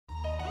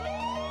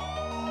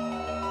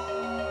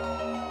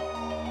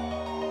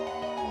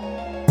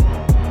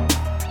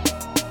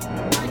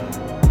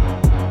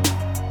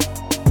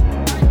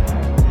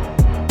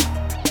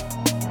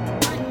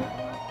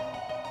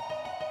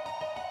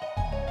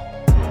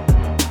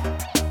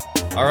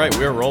All right,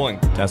 we are rolling.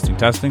 Testing.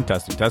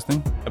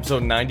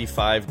 Episode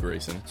 95,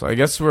 Grayson. So I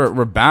guess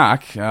we're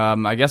back.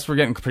 I guess we're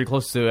getting pretty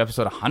close to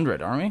episode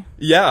 100, aren't we?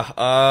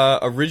 Yeah,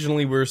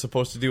 originally we were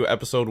supposed to do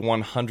episode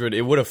 100.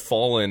 It would have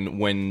fallen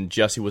when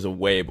Jesse was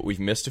away, but we've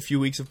missed a few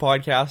weeks of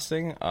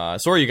podcasting.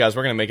 Sorry, you guys,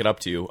 we're going to make it up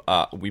to you.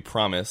 We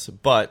promise.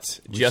 But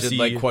We Jesse...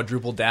 should,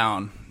 quadruple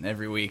down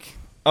every week.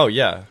 Oh,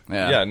 yeah.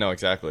 Yeah. Yeah, no,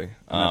 exactly.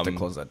 I have to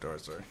close that door,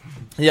 sorry.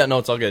 Yeah, no,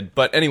 it's all good.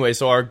 But anyway,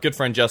 so our good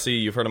friend Jesse,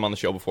 you've heard him on the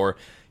show before.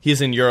 He's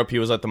in Europe. He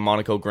was at the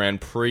Monaco Grand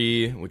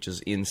Prix, which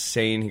is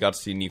insane. He got to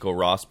see Nico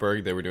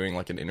Rosberg. They were doing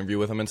like an interview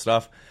with him and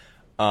stuff.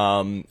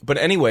 But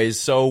anyways,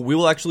 so we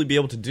will actually be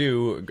able to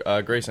do,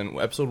 Grayson,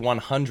 episode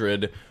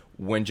 100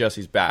 when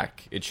Jesse's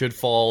back. It should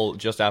fall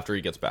just after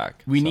he gets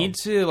back. We need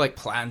to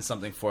plan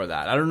something for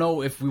that. I don't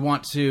know if we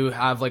want to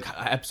have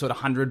episode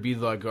 100 be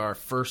our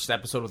first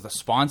episode with a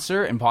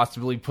sponsor and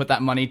possibly put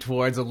that money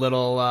towards a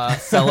little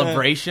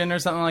celebration or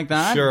something like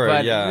that. Sure,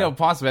 but, yeah.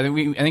 Possibly.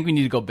 I think we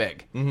need to go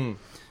big. Mm-hmm.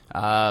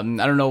 I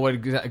don't know what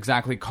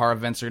exactly car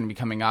events are going to be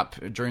coming up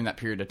during that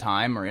period of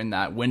time or in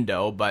that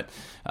window, but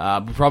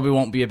we probably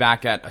won't be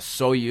back at a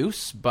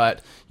Soyuz.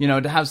 But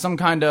to have some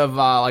kind of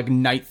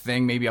night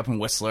thing, maybe up in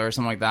Whistler or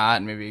something like that,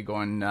 and maybe go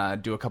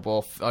and do a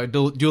couple, do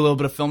a little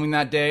bit of filming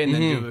that day, and then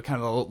do kind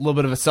of a little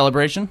bit of a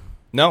celebration.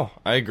 No,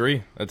 I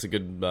agree. That's a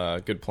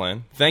good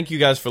plan. Thank you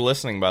guys for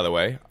listening, by the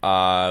way.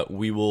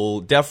 We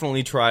will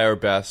definitely try our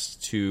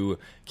best to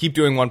keep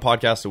doing one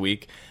podcast a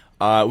week.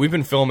 We've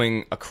been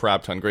filming a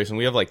crap ton, Grayson.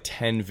 We have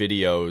 10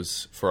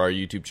 videos for our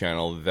YouTube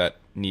channel that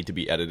need to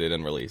be edited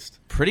and released.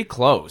 Pretty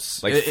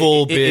close.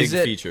 Full big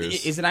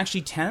features. Is it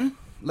actually 10?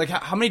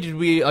 How many did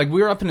we...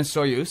 we were up in a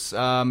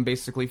Soyuz,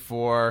 basically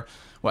for...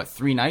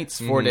 3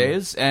 nights, 4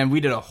 days, and we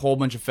did a whole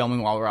bunch of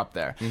filming while we were up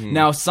there. Mm-hmm.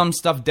 Now, some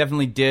stuff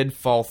definitely did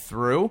fall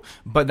through,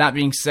 but that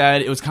being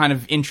said, it was kind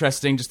of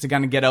interesting just to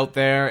kind of get out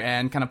there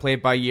and kind of play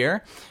it by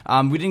ear.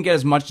 We didn't get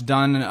as much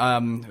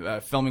done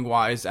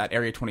filming-wise at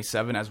Area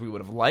 27 as we would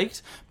have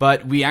liked,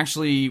 but we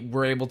actually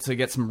were able to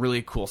get some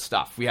really cool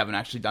stuff we haven't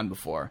actually done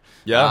before.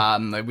 Yeah.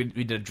 We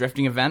did a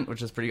drifting event,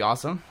 which is pretty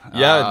awesome.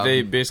 Yeah,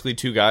 they basically,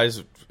 2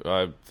 guys,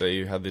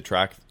 they had the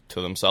track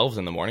to themselves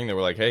in the morning. They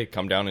were like, hey,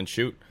 come down and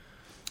shoot.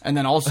 And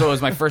then also, it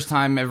was my first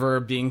time ever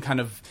being kind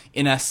of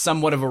in a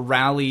somewhat of a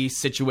rally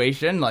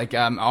situation,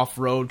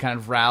 off-road kind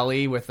of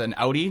rally with an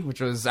Audi, which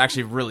was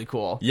actually really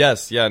cool.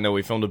 Yes, yeah, no,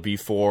 we filmed a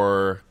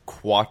B4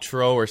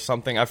 Quattro or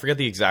something. I forget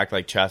the exact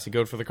chassis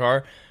code for the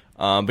car.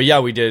 But yeah,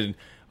 we did,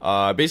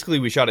 basically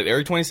we shot at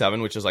Area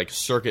 27, which is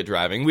circuit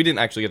driving. We didn't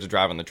actually get to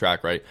drive on the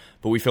track, right?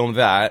 But we filmed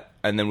that,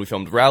 and then we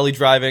filmed rally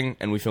driving,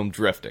 and we filmed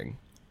drifting.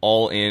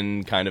 All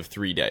in kind of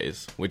 3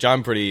 days, which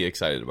I'm pretty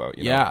excited about.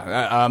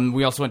 Yeah,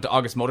 we also went to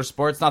August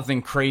Motorsports.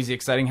 Nothing crazy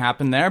exciting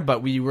happened there,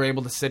 but we were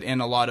able to sit in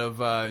a lot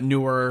of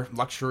newer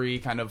luxury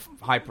kind of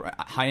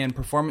high-end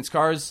performance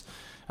cars,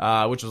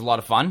 which was a lot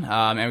of fun.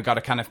 And we got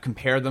to kind of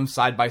compare them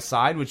side by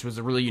side, which was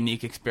a really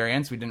unique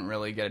experience. We didn't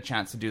really get a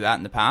chance to do that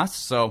in the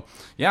past. So,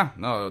 yeah,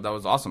 no, that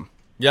was awesome.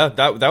 Yeah,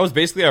 that was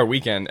basically our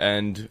weekend.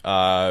 And, in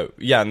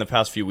the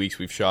past few weeks,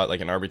 we've shot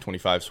an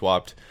RB25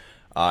 swapped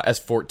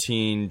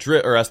S13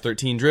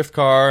 drift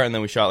car, and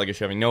then we shot a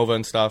Chevy Nova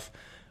and stuff.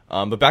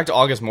 But back to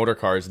August Motor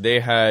Cars, they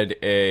had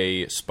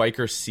a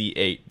Spyker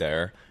C8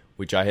 there,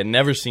 which I had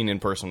never seen in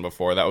person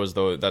before.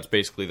 That's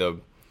basically for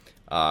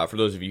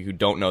those of you who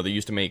don't know, they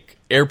used to make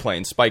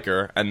airplanes,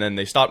 Spyker, and then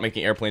they stopped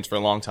making airplanes for a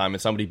long time,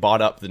 and somebody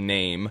bought up the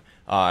name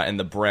and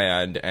the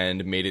brand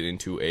and made it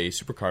into a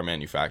supercar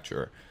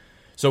manufacturer.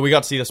 So we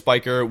got to see the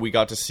Spyker. We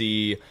got to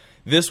see...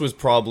 This was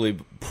probably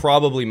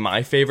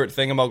my favorite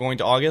thing about going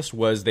to August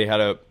was they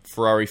had a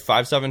Ferrari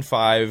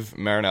 575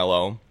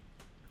 Maranello.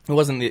 It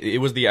was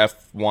the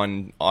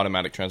F1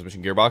 automatic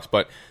transmission gearbox,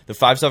 but the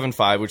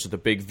 575, which is the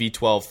big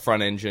V12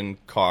 front engine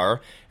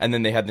car, and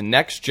then they had the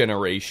next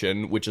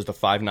generation, which is the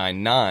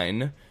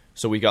 599.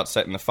 So we got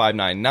set in the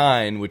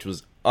 599, which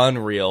was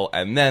unreal,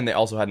 and then they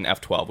also had an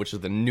F12, which is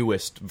the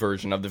newest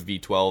version of the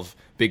V12,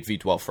 big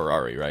V12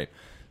 Ferrari, right?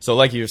 So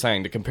like you were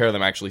saying, to compare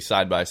them actually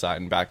side by side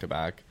and back to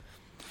back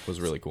was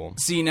really cool.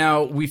 See,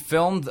 now, we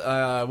filmed, an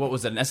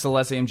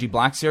SLS AMG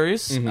Black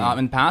Series in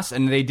the past,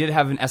 and they did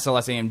have an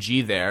SLS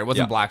AMG there. It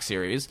wasn't Black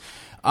Series.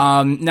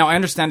 Now, I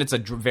understand it's a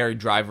very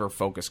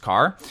driver-focused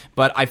car,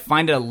 but I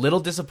find it a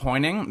little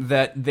disappointing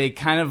that they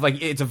kind of,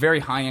 it's a very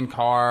high-end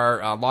car,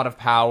 a lot of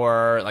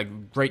power,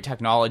 great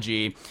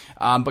technology,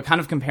 but kind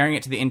of comparing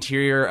it to the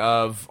interior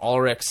of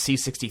Ulrich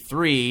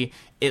C63,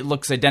 it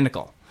looks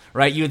identical.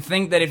 Right, you would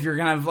think that if you're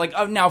gonna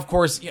have now, of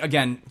course,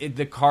 again,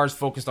 the car's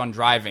focused on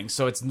driving,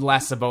 so it's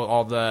less about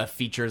all the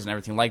features and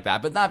everything like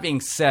that. But that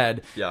being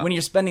said, when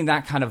you're spending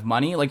that kind of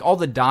money, all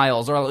the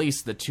dials, or at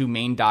least the 2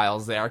 main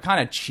dials, there are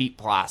kind of cheap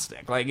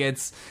plastic. That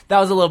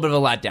was a little bit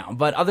of a letdown.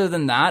 But other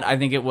than that, I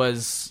think it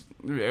was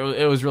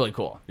it was really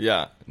cool.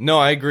 Yeah. No,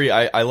 I agree.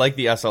 I like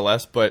the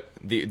SLS, but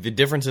the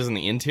differences in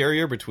the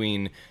interior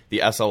between the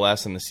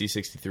SLS and the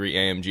C63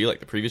 AMG, like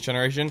the previous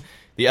generation,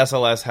 the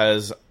SLS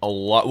has a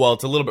lot, well,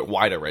 it's a little bit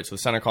wider, right? So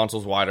the center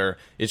console's wider.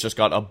 It's just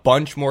got a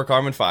bunch more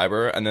carbon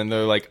fiber, and then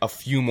there are like a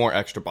few more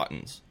extra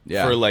buttons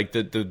for like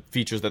the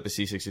features that the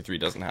C63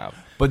 doesn't have.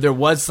 But there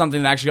was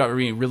something that actually got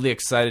me really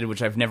excited,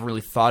 which I've never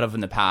really thought of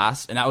in the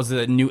past, and that was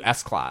the new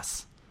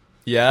S-Class.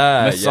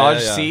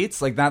 Massage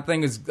seats, like that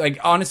thing is like,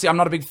 honestly, I'm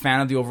not a big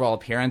fan of the overall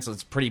appearance.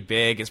 It's pretty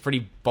big, it's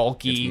pretty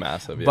bulky, it's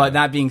massive. But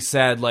that being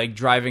said, like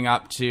driving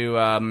up to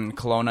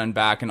Kelowna and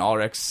back in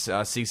Ulrich's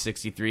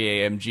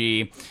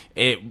C63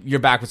 AMG, your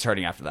back was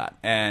hurting after that,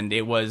 and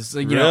it was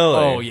like,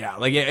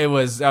 like that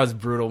was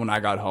brutal when I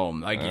got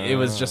home. Like it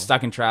was just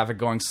stuck in traffic,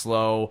 going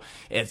slow.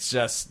 It's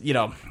just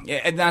and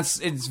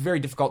it's very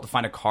difficult to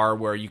find a car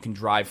where you can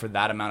drive for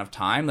that amount of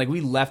time. Like we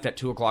left at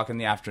 2:00 in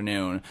the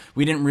afternoon.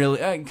 We didn't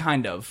really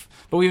kind of.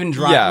 But we've been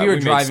driving. We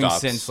were driving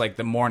since like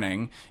the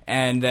morning,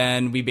 and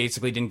then we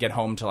basically didn't get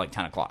home till like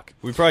 10:00.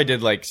 We probably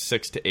did like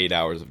 6 to 8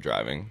 hours of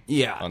driving.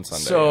 On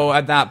Sunday. So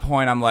at that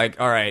point, I'm like,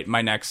 all right,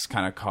 my next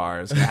kind of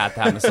car is gonna have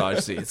to have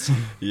massage seats.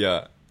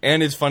 Yeah,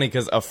 and it's funny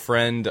because a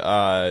friend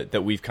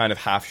that we've kind of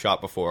half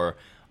shot before.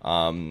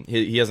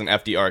 He has an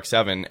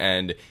FD-RX-7,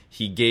 and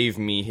he gave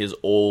me his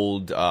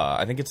old,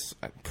 I'm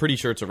pretty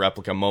sure it's a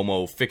replica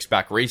Momo fixed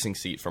back racing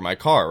seat for my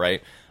car,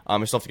 right?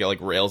 I still have to get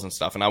like rails and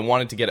stuff, and I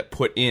wanted to get it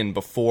put in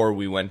before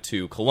we went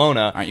to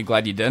Kelowna. Aren't you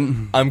glad you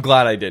didn't? I'm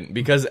glad I didn't,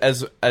 because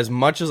as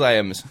much as I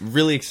am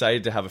really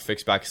excited to have a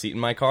fixed back seat in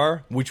my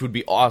car, which would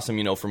be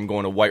awesome, from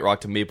going to White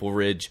Rock to Maple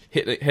Ridge,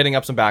 hitting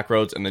up some back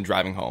roads and then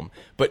driving home,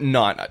 but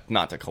not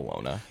to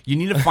Kelowna. You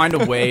need to find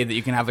a way that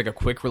you can have like a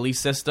quick release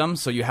system,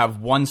 so you have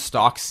one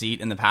stock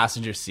seat in the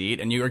passenger seat,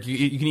 and you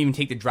can even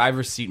take the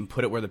driver's seat and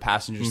put it where the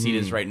passenger seat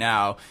is right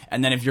now,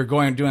 and then if you're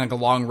doing like a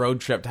long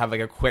road trip, to have like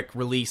a quick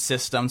release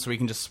system so we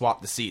can just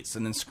swap the seats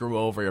and then screw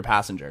over your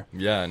passenger.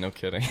 Yeah, no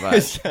kidding.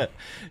 Right.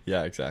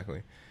 Yeah,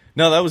 exactly.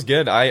 No, that was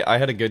good. I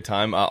had a good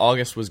time.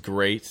 August was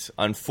great.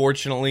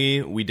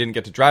 Unfortunately, we didn't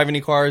get to drive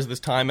any cars this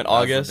time at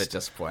August. That's a bit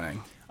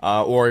disappointing.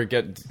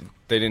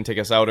 They didn't take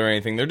us out or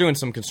anything. They're doing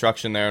some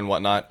construction there and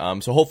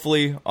whatnot. So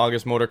hopefully,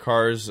 August Motor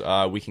Cars,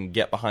 we can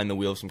get behind the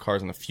wheel of some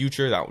cars in the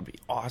future. That would be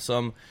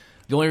awesome.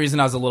 The only reason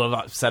I was a little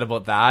upset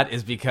about that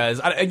is because,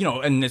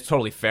 and it's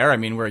totally fair. I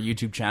mean, we're a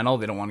YouTube channel;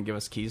 they don't want to give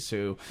us keys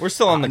to. We're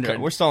still on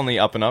the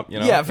up and up,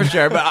 Yeah, for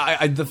sure.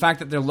 But the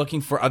fact that they're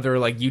looking for other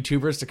like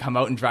YouTubers to come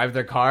out and drive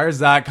their cars,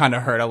 that kind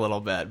of hurt a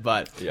little bit.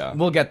 But yeah,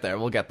 we'll get there.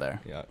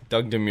 Yeah,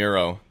 Doug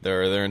DeMuro.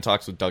 They're in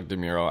talks with Doug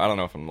DeMuro. I don't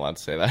know if I'm allowed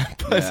to say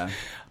that,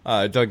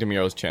 but Doug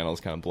DeMuro's channel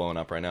is kind of blowing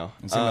up right now.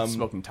 It's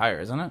Smoking Tire,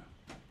 isn't it?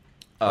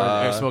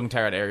 Or Smoking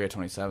Tire at Area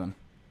 27.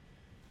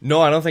 No,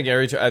 I don't think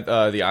at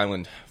the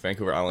island,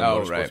 Vancouver Island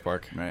Motorsports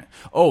Park. Right.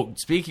 Oh,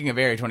 speaking of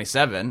Area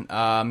 27,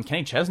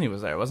 Kenny Chesney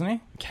was there, wasn't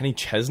he? Kenny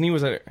Chesney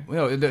was there?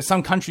 There's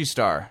some country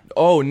star.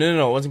 Oh,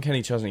 no, it wasn't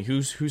Kenny Chesney.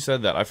 Who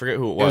said that? I forget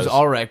who it was. It was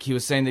Ulrich. He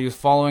was saying that he was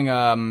following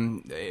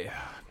I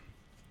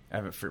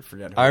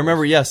forget. I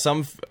remember,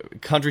 some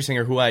country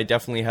singer who I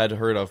definitely had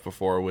heard of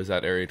before was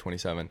at Area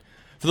 27.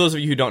 For those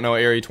of you who don't know,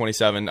 Area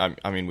 27,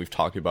 I mean, we've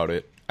talked about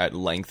it at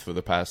length for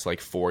the past,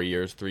 3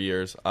 years.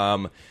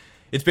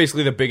 It's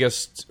basically the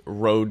biggest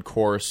road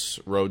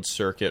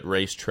circuit,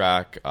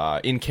 racetrack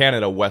in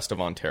Canada west of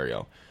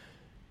Ontario.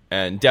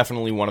 And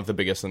definitely one of the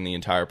biggest in the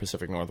entire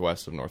Pacific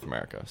Northwest of North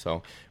America.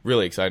 So,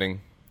 really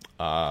exciting.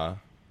 They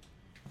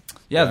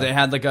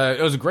had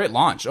it was a great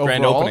launch overall.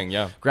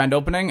 Grand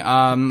opening.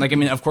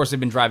 Of course they've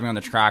been driving on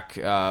the track,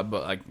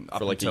 but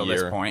up until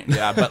this point.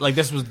 Yeah, but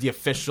this was the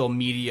official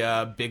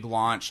media big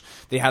launch.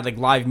 They had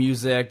live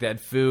music, they had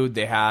food,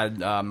 they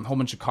had a whole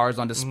bunch of cars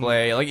on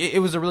display. It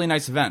was a really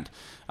nice event.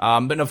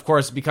 But of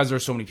course, because there were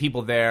so many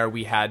people there,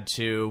 we had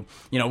to,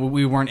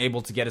 we weren't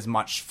able to get as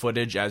much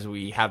footage as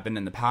we have been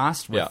in the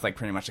past with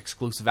pretty much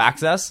exclusive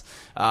access.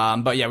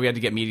 But we had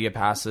to get media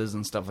passes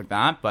and stuff like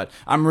that. But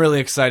I'm really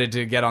excited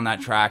to get on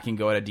that track and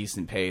go at a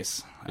decent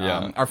pace.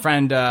 Our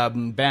friend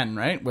Ben,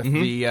 right, with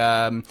the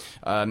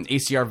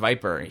ACR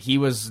Viper, he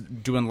was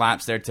doing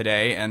laps there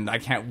today, and I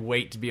can't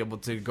wait to be able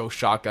to go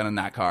shotgun in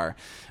that car.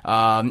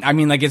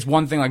 It's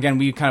one thing, again,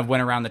 we kind of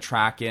went around the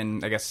track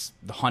in, I guess,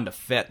 the Honda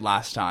Fit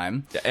last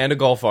time. And a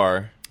Golf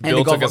R.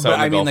 Bill took us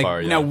out in the Golf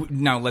R,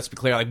 Now, let's be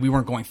clear, we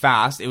weren't going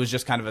fast. It was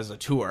just kind of as a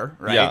tour,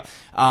 right?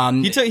 Yeah.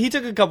 He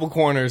took a couple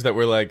corners that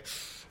were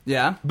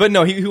yeah, but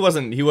no, he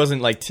wasn't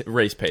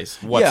race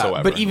pace whatsoever.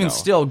 Yeah, but even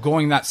still,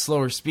 going that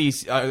slower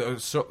speed,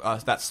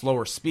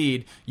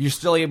 you're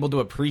still able to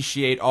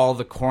appreciate all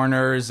the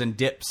corners and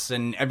dips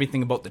and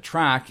everything about the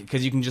track,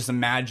 because you can just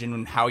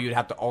imagine how you'd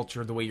have to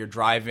alter the way you're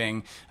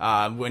driving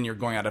when you're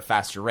going at a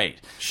faster rate.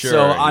 Sure.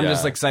 So I'm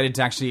just excited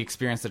to actually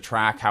experience the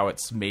track how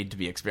it's made to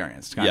be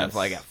experienced, kind of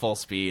at full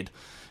speed.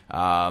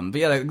 But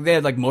they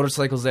had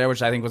motorcycles there,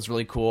 which I think was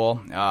really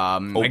cool. A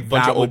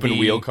bunch of open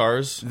wheel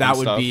cars. That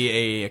would be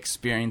a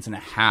experience and a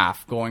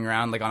half, going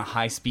around on a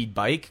high speed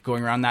bike,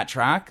 going around that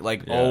track.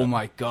 Oh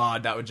my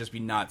god, that would just be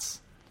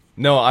nuts.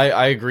 No,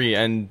 I agree,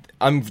 and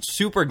I'm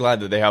super glad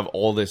that they have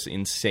all this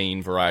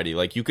insane variety.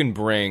 Like, you can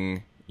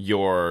bring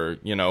your,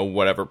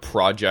 whatever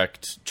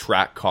project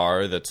track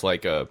car that's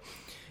like a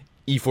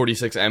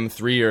E46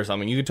 M3 or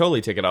something. You could totally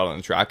take it out on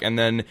the track. And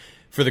then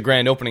for the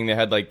grand opening, they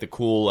had like this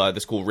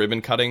cool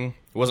ribbon cutting.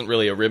 It wasn't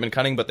really a ribbon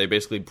cutting, but they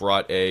basically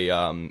brought a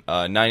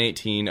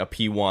 918, a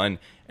P1,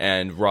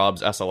 and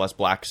Rob's SLS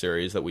Black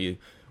Series that we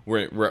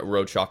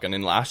rode shotgun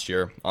in last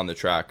year on the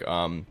track.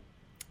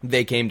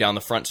 They came down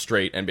the front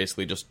straight and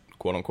basically just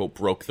quote unquote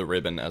broke the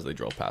ribbon as they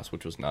drove past,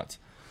 which was nuts.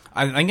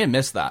 I think I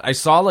missed that. I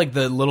saw like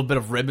the little bit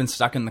of ribbon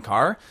stuck in the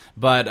car,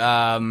 but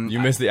you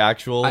missed the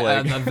actual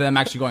of them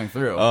actually going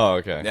through. Oh,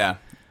 okay. Yeah.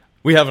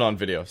 We have it on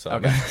video, so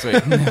okay,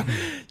 sweet.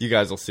 You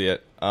guys will see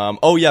it.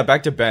 Oh yeah,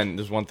 back to Ben.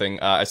 There's one thing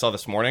I saw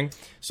this morning.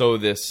 So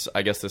this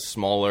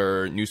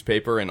smaller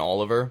newspaper in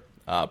Oliver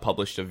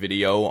published a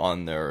video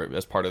on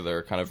as part of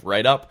their kind of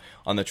write up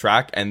on the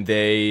track, and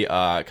they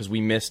because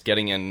we missed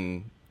getting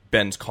in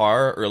Ben's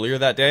car earlier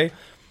that day.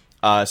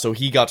 So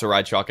he got to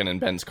ride shotgun in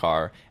Ben's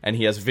car, and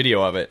he has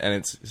video of it, and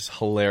it's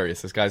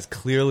hilarious. This guy's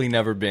clearly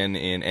never been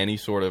in any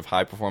sort of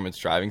high-performance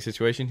driving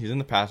situation. He's in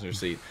the passenger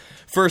seat.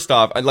 First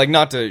off, I'd like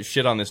not to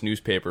shit on this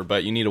newspaper,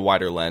 but you need a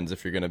wider lens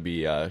if you're going to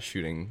be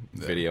shooting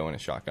video in a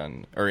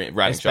shotgun, or riding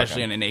shotgun.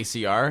 Especially in an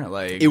ACR.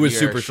 Like, it was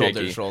super shoulder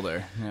shaky. To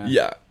shoulder.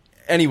 Yeah.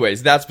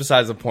 Anyways, that's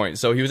besides the point.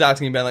 So he was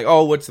asking Ben, like,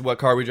 oh, what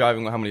car are we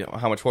driving?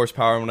 How much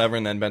horsepower and whatever.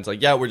 And then Ben's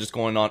like, yeah, we're just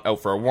going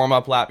out for a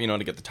warm-up lap,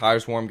 to get the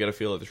tires warm, get a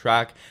feel of the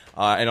track.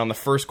 And on the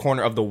first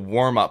corner of the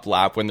warm-up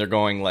lap, when they're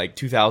going like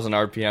 2,000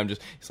 RPM,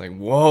 he's like,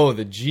 whoa,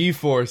 the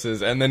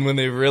G-forces. And then when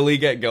they really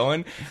get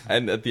going,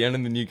 and at the end,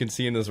 and then you can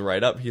see in this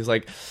write-up, he's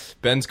like,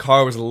 Ben's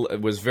car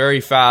was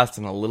very fast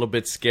and a little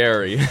bit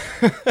scary.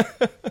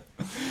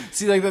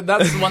 See, like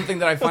that's one thing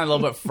that I find a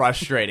little bit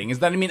frustrating is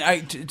that, I mean,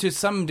 to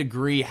some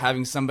degree,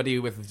 having somebody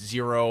with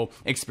zero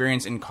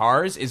experience in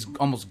cars is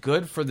almost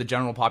good for the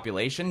general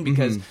population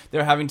because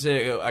they're having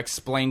to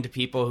explain to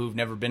people who've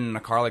never been in a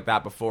car like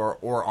that before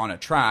or on a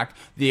track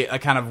the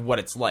kind of what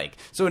it's like.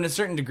 So in a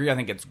certain degree, I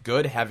think it's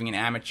good having an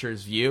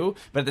amateur's view,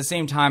 but at the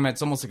same time,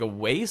 it's almost like a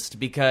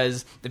waste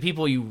because the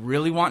people you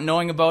really want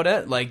knowing about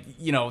it, like,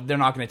 they're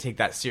not going to take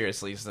that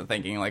seriously. So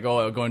thinking like, oh,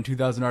 I'll go in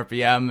 2,000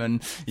 RPM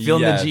and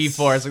feeling the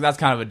G-force, like that's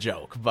kind of a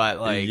joke,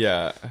 but like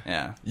yeah,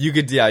 you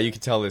could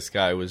tell this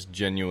guy was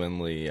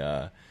genuinely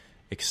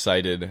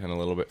excited and a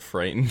little bit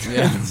frightened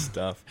and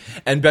stuff.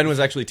 And Ben was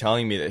actually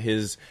telling me that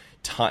his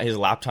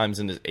lap times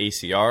in his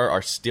ACR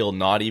are still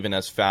not even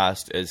as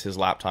fast as his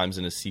lap times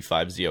in his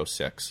C5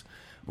 Z06,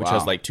 which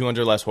has like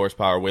 200 less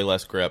horsepower, way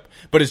less grip.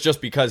 But it's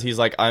just because he's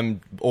like,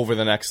 I'm over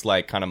the next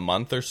like kind of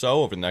month or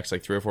so, over the next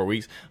like 3 or 4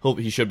 weeks,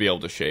 he should be able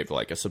to shave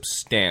like a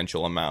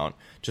substantial amount,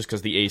 just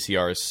because the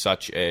ACR is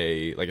such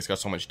a, like, it's got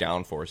so much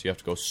downforce. You have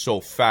to go so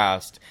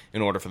fast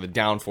in order for the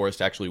downforce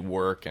to actually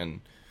work.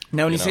 And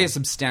now, when you say a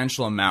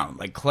substantial amount,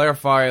 like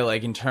clarify,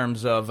 like in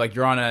terms of like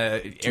you're on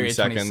a Area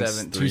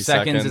 27, 2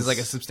 seconds is like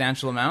a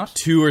substantial amount.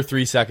 2 or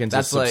 3 seconds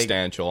is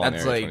substantial on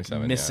Area 27. That's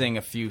like missing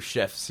a few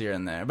shifts here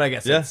and there, but I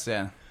guess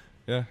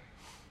yeah,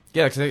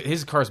 because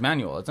his car's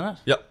manual, isn't it?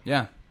 Yep.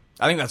 Yeah,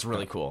 I think that's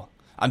really cool.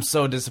 I'm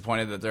so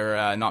disappointed that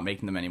they're not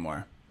making them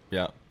anymore.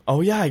 Yeah.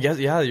 Oh yeah, I guess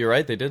you're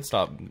right. They did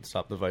stop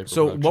the Viper.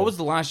 So production. What was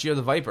the last year of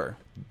the Viper?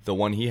 The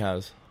one he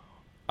has.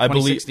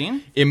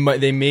 2016?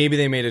 They made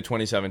a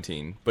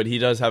 2017, but he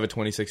does have a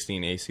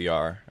 2016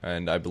 ACR,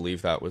 and I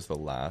believe that was the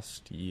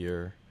last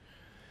year.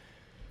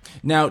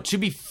 Now, to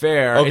be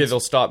fair... Okay, they'll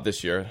stop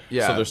this year,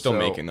 so they're still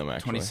making them,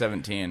 actually.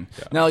 2017.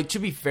 Yeah. Now, like, to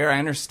be fair, I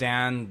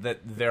understand that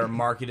their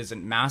market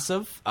isn't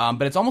massive,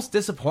 but it's almost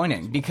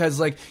disappointing because,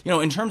 like,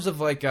 in terms of,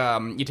 like,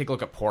 you take a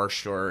look at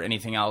Porsche or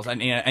anything else,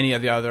 any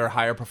of the other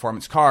higher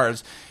performance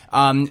cars,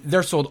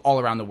 they're sold all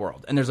around the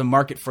world, and there's a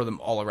market for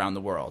them all around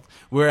the world.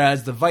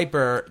 Whereas the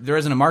Viper, there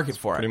isn't a market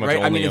for it,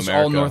 right? I mean, it's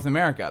all North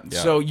America. Yeah.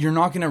 So you're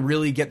not going to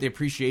really get the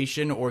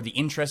appreciation or the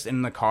interest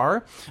in the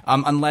car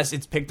unless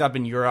it's picked up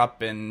in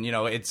Europe and,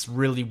 it's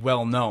really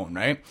well known,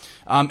 right?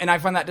 And I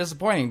find that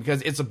disappointing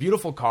because it's a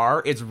beautiful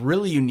car. It's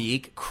really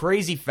unique,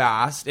 crazy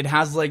fast. It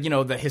has like,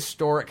 the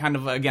historic kind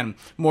of, again,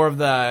 more of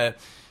the,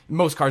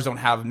 most cars don't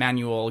have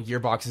manual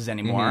gearboxes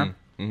anymore.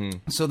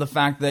 So the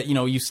fact that,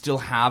 you still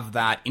have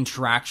that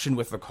interaction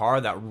with the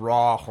car, that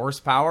raw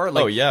horsepower,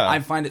 like, I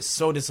find it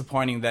so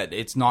disappointing that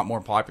it's not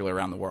more popular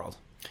around the world.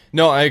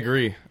 No, I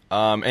agree.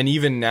 And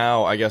even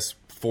now, I guess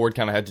Ford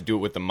kind of had to do it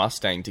with the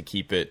Mustang to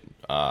keep it,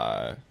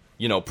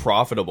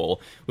 profitable,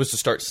 was to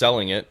start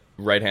selling it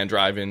right-hand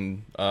drive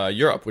in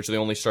Europe, which they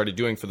only started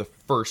doing for the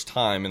first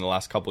time in the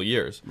last couple of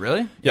years.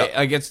 Really? Yeah.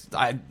 I guess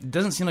it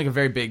doesn't seem like a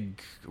very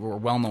big or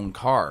well-known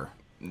car.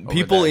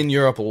 People in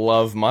Europe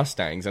love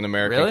Mustangs and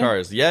American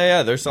cars.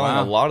 Yeah, they're selling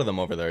a lot of them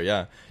over there,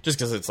 yeah. Just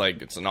because it's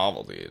a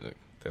novelty.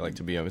 They like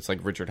to be, it's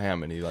like Richard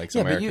Hammond, he likes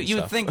American but you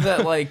stuff. would think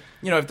that, like,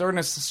 if they're going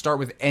to start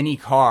with any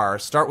car,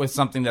 start with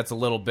something that's a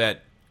little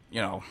bit,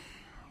 something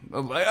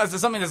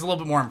that's a little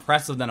bit more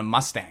impressive than a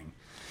Mustang.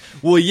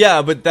 Well,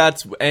 yeah, but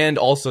and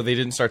also they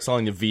didn't start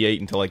selling the V8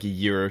 until like a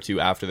year or two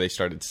after they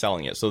started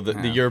selling it. So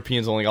the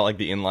Europeans only got like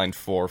the inline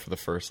 4 for the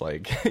first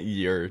like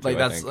year or two. Like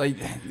that's like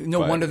no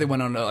wonder they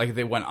went on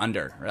they went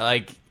under.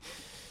 Like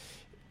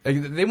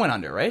they went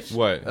under, right?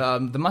 What?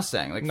 The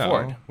Mustang, like No,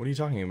 Ford. what are you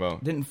talking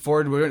about?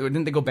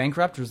 Didn't they go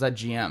bankrupt, or was that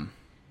GM?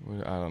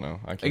 I don't know.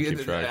 I can't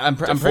keep track. I'm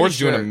pretty Ford's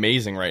sure. doing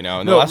amazing right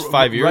now. In the last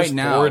 5 years, right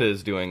now, Ford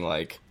is doing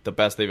like the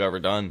best they've ever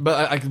done.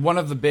 But like one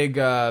of the big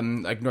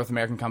like North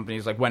American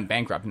companies like went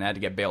bankrupt and had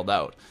to get bailed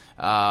out.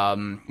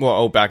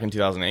 Back in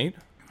 2008.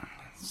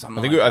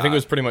 I think it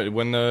was pretty much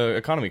when the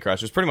economy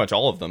crashed. It was pretty much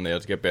all of them. They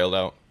had to get bailed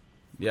out.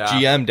 Yeah,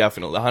 GM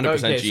definitely 100%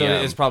 okay, GM. So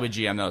it's probably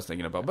GM that I was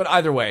thinking about. But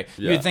either way,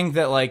 Yeah. you'd think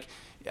that like.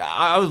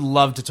 I would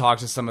love to talk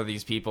to some of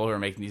these people who are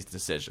making these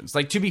decisions.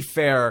 Like, to be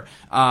fair,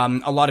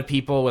 a lot of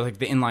people with like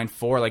the inline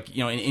 4, like,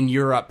 you know, in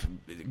Europe,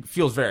 it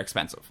feels very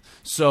expensive.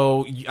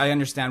 So I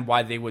understand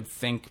why they would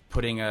think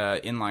putting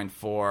a inline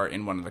 4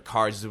 in one of the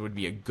cars would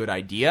be a good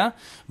idea.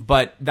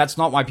 But that's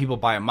not why people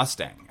buy a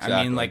Mustang. Exactly.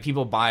 I mean, like,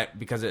 people buy it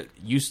because it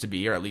used to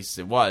be, or at least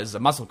it was, a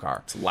muscle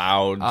car. It's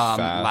loud,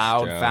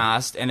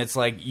 fast, and it's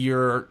like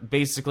you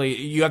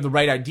have the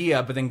right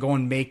idea, but then go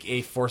and make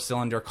a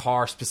 4-cylinder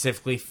car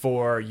specifically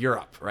for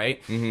Europe.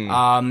 Right.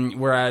 Mm-hmm.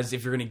 Whereas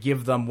if you're going to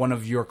give them one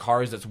of your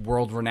cars that's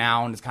world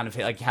renowned, it's kind of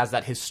like has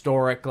that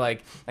historic,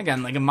 like,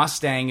 again, like a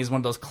Mustang is one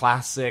of those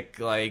classic,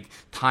 like,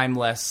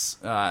 timeless,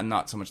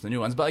 not so much the new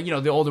ones, but, you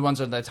know, the older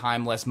ones are the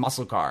timeless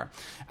muscle car.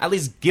 At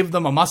least give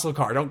them a muscle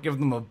car. Don't give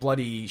them a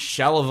bloody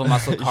shell of a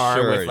muscle car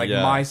Sure, with like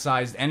my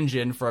sized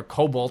engine for a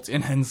Cobalt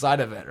inside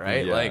of it.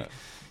 Right. Yeah. Like,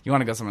 you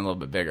want to go something a little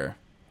bit bigger.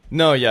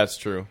 No, yeah, it's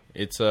true.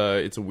 It's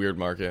a weird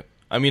market.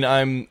 I mean,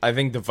 I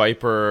think the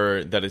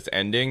Viper that it's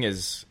ending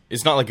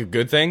it's not like a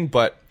good thing,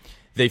 but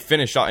they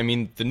finished off. I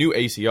mean, the new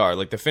ACR,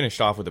 like, they finished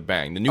off with a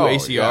bang. The new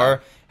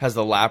ACR has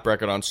the lap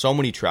record on so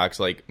many tracks,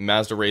 like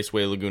Mazda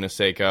Raceway, Laguna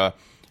Seca.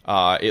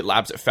 It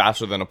laps it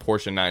faster than a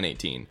Porsche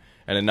 918,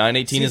 and a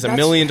 918 is $1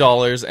 million,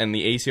 and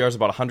the ACR is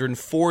about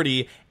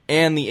 140.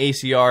 And the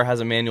ACR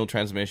has a manual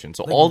transmission.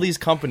 So all these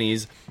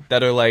companies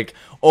that are like,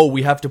 oh,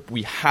 we have to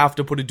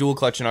put a dual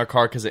clutch in our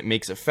car because it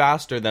makes it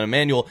faster than a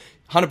manual.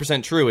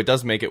 100% true. It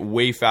does make it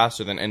way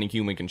faster than any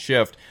human can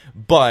shift.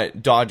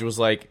 But Dodge was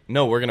like,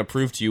 no, we're going to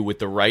prove to you with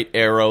the right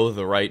aero,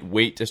 the right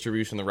weight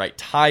distribution, the right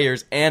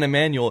tires, and a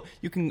manual,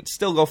 you can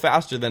still go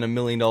faster than $1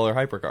 million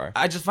hypercar.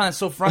 I just find it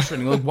so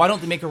frustrating. Like, why don't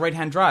they make a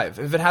right-hand drive?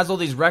 If it has all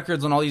these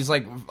records on all these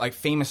like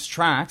famous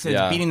tracks, and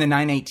it's beating the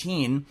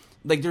 918.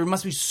 Like, there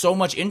must be so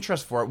much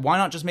interest for it. Why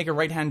not just make a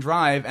right-hand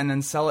drive and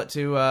then sell it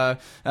to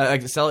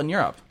sell it in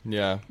Europe?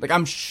 Yeah. Like,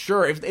 I'm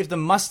sure if the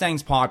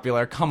Mustang's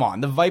popular, come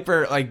on, the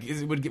Viper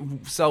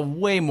would sell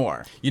way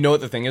more. You know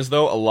what the thing is,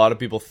 though? A lot of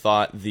people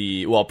thought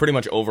pretty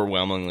much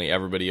overwhelmingly,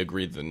 everybody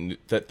agreed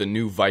that the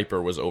new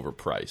Viper was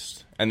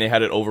overpriced, and they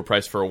had it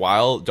overpriced for a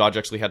while. Dodge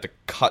actually had to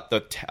cut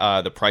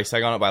the price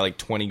tag on it by like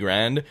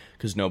 $20,000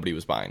 because nobody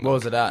was buying them. What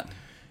was it at?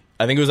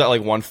 I think it was at like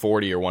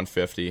 140 or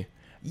 150.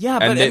 Yeah,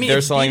 but I mean,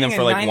 they're selling them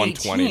for like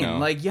 120 now.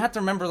 Like, you have to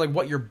remember like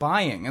what you're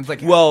buying. It's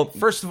like, well,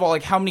 first of all,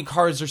 like, how many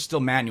cars are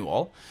still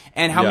manual,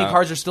 and how many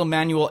cars are still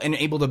manual and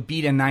able to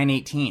beat a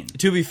 918?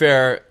 To be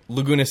fair,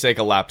 Laguna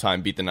Seca lap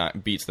time beats the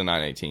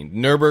 918.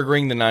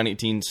 Nürburgring, the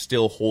 918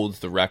 still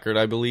holds the record,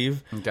 I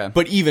believe. Okay,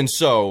 but even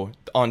so,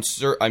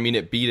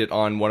 it beat it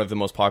on one of the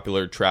most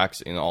popular tracks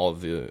in all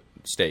of the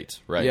states,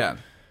 right? Yeah.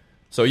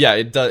 So yeah,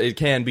 it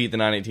can beat the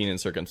 918 in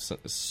certain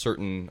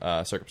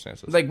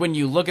circumstances. Like, when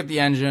you look at the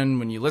engine,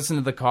 when you listen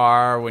to the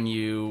car, when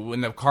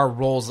the car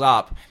rolls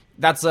up,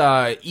 that's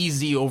a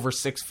easy over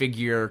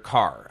 6-figure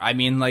car. I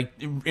mean, like,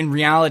 in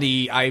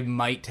reality, I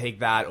might take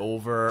that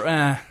over.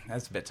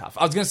 That's a bit tough.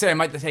 I was gonna say I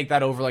might take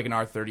that over like an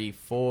R34,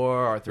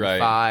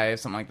 R35,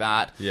 something like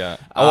that. Yeah.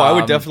 I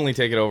would definitely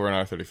take it over an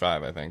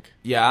R35. I think.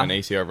 Yeah. An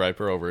ACR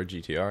Viper over a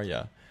GTR.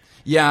 Yeah.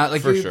 Yeah,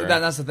 like, for sure.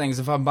 That's the thing. Is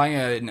if I'm buying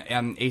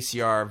an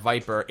ACR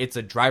Viper, it's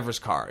a driver's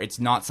car. It's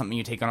not something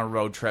you take on a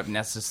road trip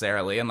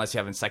necessarily, unless you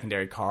have a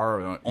secondary car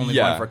or only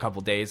one for a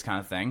couple days, kind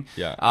of thing.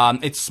 Yeah.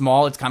 It's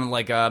small. It's kind of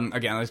like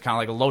it's kind of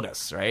like a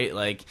Lotus, right?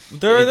 Like,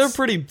 they're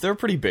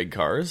pretty big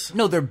cars.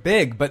 No, they're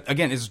big, but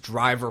again, it's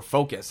driver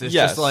focused. It's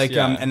just like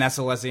an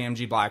SLS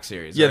AMG Black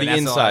Series. Yeah, or the an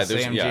inside,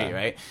 SLS AMG,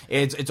 right?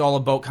 It's all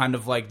about kind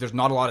of like, there's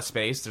not a lot of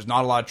space. There's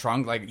not a lot of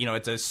trunk. Like, you know,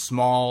 it's a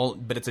small,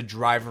 but it's a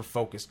driver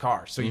focused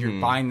car. So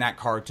you're buying that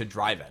car to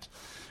drive it.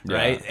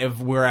 Right.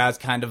 Whereas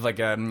kind of like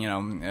a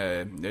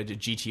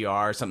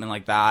GTR or something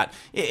like that,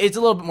 it's a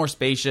little bit more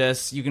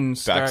spacious. You can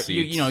start,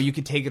 you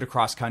could take it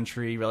across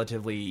country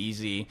relatively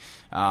easy.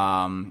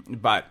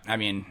 But I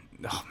mean,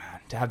 oh man,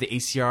 to have the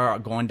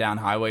ACR going down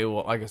highway,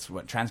 I guess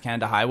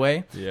Trans-Canada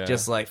Highway,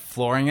 just like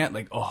flooring it,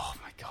 like, oh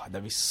my God,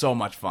 that'd be so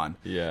much fun.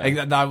 Yeah.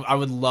 Like, I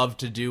would love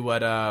to do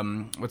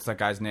what's that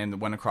guy's name that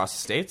went across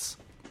the states?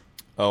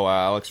 Oh,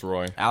 Alex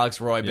Roy.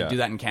 But do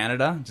that in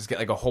Canada. Just get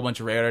like a whole bunch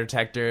of radar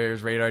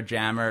detectors, radar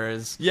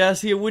jammers. Yeah,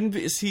 see, it wouldn't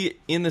be... See,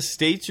 in the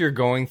States, you're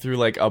going through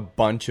like a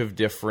bunch of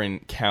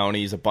different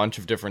counties, a bunch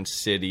of different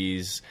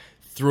cities,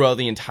 throughout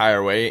the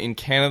entire way. In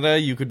Canada,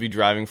 you could be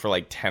driving for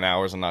like 10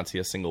 hours and not see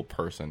a single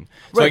person.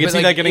 So Right, I can but, see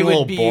like, that getting it a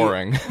little would be-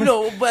 boring.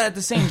 No, but at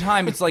the same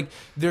time, it's like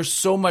there's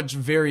so much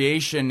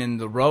variation in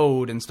the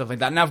road and stuff like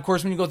that. Now, of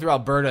course, when you go through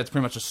Alberta, it's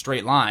pretty much a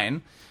straight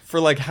line. For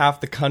like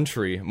half the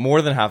country,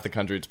 more than half the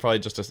country, it's probably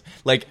just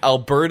like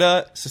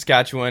Alberta,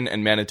 Saskatchewan,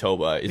 and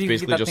Manitoba. It's You can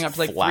basically get that just thing up to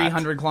like flat.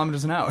 300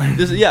 kilometers an hour.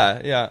 This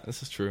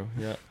is true.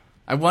 Yeah.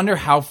 I wonder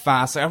how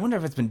fast. I wonder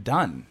if it's been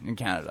done in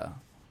Canada,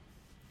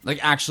 like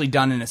actually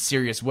done in a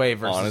serious way.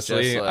 Versus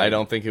Honestly, just, like, I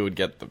don't think it would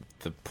get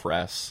the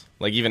press.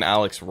 Like even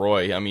Alex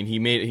Roy, I mean, he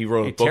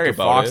wrote a book Terry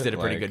about Fox it. did a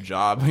pretty like- good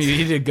job.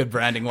 He did good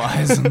branding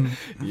wise.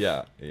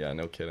 Yeah,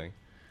 no kidding.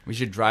 We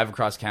should drive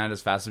across Canada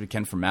as fast as we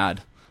can for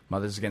MAD.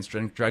 Mothers Against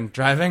Drunk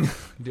Driving.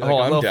 Do like Oh,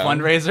 a I'm little down.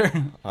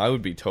 fundraiser. I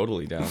would be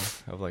totally down.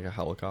 Have like a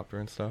helicopter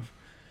and stuff.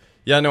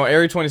 Yeah, no,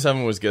 Area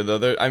 27 was good though.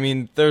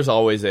 There's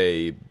always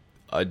a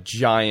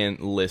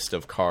giant list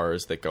of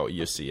cars that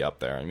you see up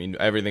there. I mean,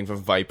 everything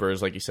from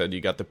Vipers, like you said,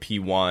 you got the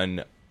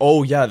P1.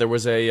 Oh yeah, there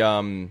was a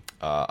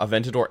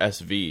Aventador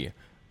SV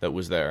that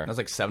was there. That's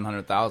like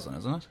 700,000,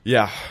 isn't it?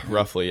 Yeah,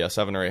 roughly, yeah,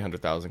 700,000 or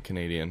 800,000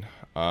 Canadian.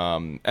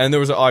 And there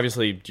was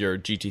obviously your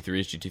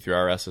GT3s, GT3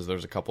 RSs. There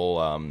was a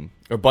couple,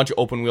 a bunch of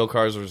open wheel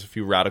cars. There was a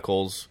few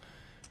Radicals.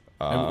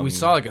 And we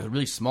saw like a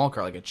really small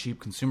car, like a cheap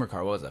consumer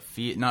car. What was that?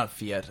 Fiat? Not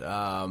Fiat.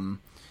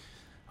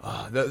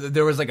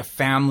 There was like a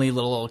family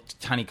little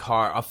tiny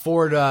car, a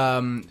Ford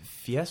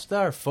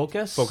Fiesta or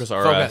Focus. Focus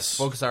RS.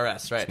 Focus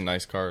RS, right?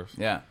 Nice cars.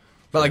 Yeah,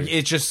 but like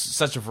it's just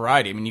such a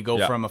variety. I mean, you go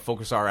Yeah. from a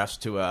Focus RS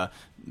to a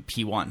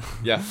P1.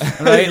 Yeah.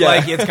 Right? Yeah.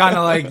 Like it's kind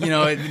of like,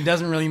 it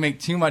doesn't really make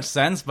too much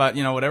sense, but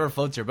whatever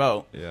floats your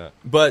boat. Yeah.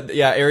 But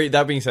yeah,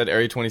 that being said,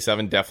 Area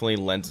 27 definitely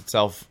lends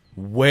itself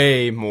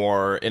way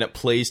more, and it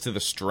plays to the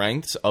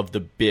strengths of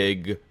the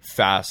big,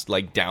 fast,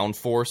 like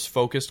downforce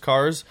focused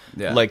cars,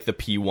 Yeah. like the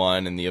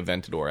P1 and the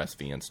Aventador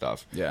SV and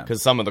stuff. Yeah.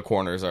 Because some of the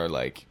corners are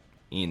like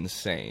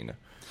insane.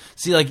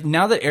 See, like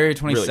now that Area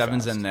Really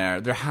 27's fast. in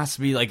there has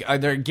to be like, I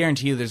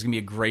guarantee you there's gonna be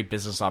a great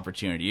business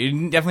opportunity.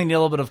 You definitely need a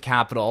little bit of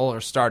capital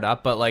or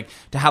startup, but like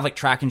to have like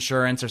track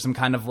insurance or some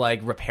kind of like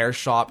repair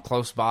shop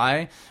close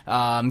by.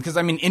 Because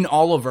I mean, in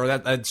Oliver,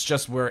 that's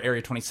just where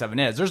Area 27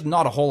 is. There's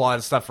not a whole lot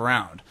of stuff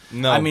around.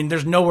 No. I mean,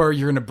 there's nowhere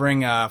you're gonna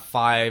bring a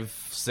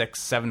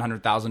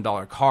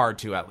 $500,000-$700,000 car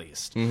to at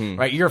least,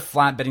 right? You're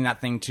flatbedding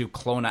that thing to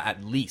Kelowna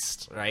at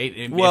least, right?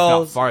 If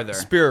not farther.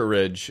 Spirit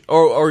Ridge.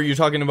 Or you're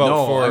talking about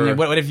No, for... I mean,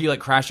 what if you like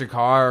crash your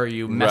car or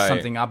you mess Right.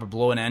 something up or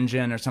blow an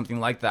engine or something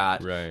like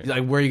that? Right.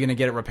 Like, where are you going to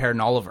get it repaired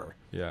in Oliver?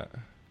 Yeah.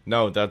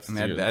 No, that's...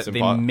 They it's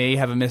may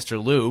have a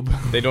Mr. Lube.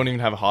 They don't even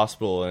have a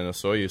hospital in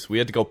Osoyoos. We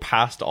had to go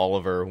past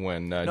Oliver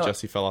when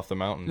Jesse fell off the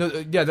mountain. No,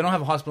 yeah, they don't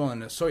have a hospital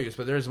in Soyuz,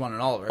 but there is one in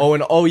Oliver.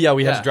 Yeah,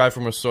 we had Yeah. to drive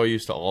from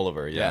Osoyoos to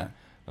Oliver. Yeah. Yeah.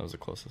 That was the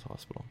closest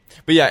hospital.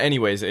 But yeah,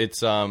 anyways,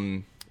 it's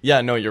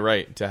yeah, no, you're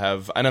right to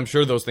have, and I'm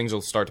sure those things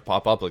will start to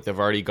pop up. Like they've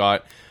already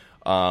got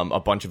a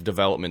bunch of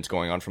developments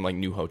going on from like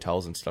new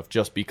hotels and stuff,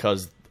 just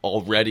because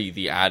already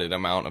the added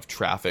amount of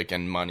traffic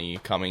and money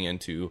coming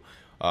into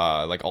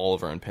like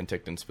Oliver and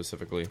Penticton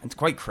specifically. It's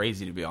quite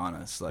crazy, to be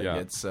honest. Like Yeah.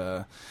 it's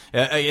a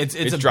It's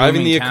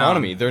driving booming the town.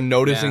 economy. They're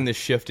noticing Yeah. the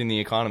shift in the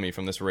economy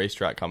from this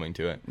racetrack coming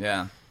to it.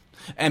 Yeah.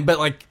 But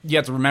like you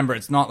have to remember,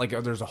 it's not like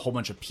there's a whole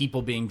bunch of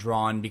people being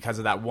drawn because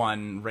of that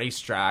one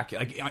racetrack.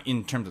 Like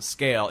in terms of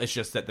scale, it's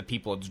just that the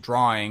people it's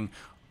drawing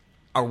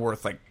are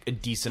worth like a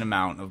decent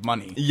amount of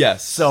money.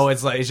 Yes. So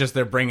it's just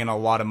they're bringing a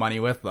lot of money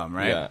with them,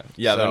 right?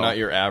 Yeah, they're So- not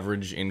your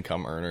average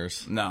income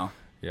earners. No.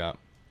 Yeah.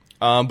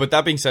 But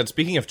that being said,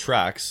 speaking of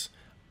tracks,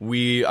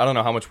 I don't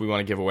know how much we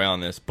want to give away on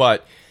this,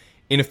 but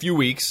in a few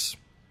weeks,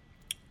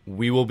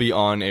 we will be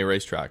on a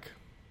racetrack.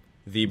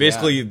 They're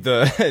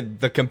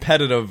the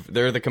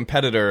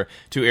competitor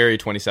to Area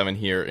 27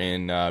 here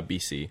in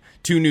BC.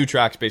 Two new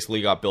tracks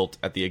basically got built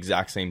at the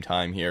exact same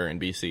time here in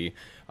BC.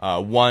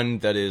 One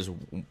that is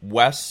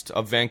west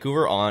of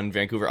Vancouver on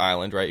Vancouver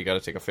Island, right? You got to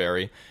take a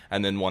ferry,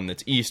 and then one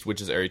that's east,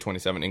 which is Area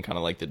 27 in kind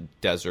of like the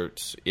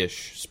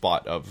desert-ish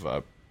spot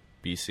of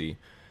BC.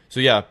 So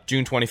yeah,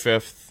 June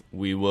 25th,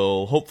 we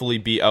will hopefully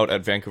be out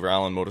at Vancouver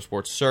Island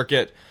Motorsports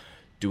Circuit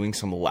doing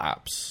some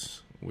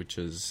laps, which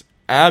is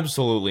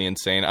absolutely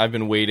insane. I've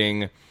been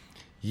waiting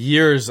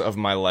years of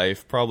my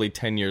life, probably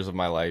 10 years of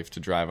my life, to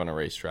drive on a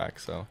racetrack.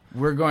 So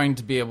We're going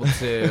to be able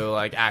to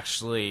like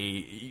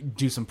actually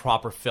do some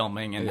proper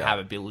filming and have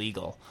it be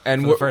legal.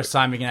 And for the we're- first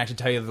time, we can actually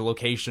tell you the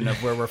location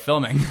of where we're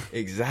filming.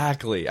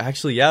 exactly.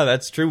 Actually, yeah,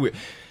 that's true.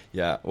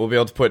 We'll be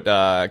able to put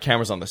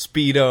cameras on the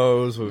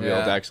Speedos. We'll be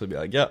able to Yeah. actually be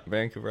like, yeah,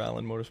 Vancouver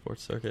Island Motorsports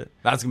Circuit.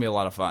 That's gonna be a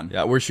lot of fun.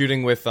 Yeah, we're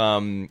shooting with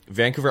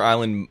Vancouver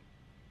Island.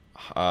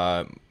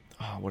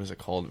 What is it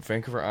called?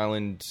 Vancouver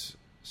Island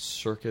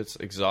Circuits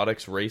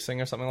Exotics Racing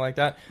or something like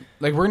that.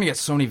 Like, we're gonna get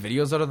so many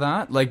videos out of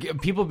that.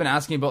 Like, people have been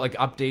asking about like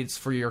updates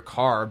for your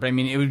car, but I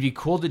mean, it would be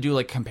cool to do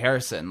like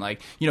comparison,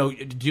 like, you know,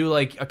 do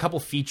like a couple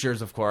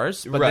features, of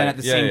course, but then at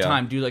the same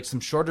time do like some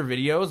shorter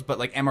videos, but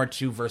like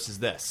MR2 versus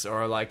this,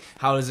 or like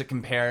how does it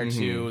compare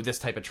to this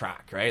type of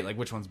track, right? Like,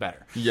 which one's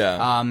better?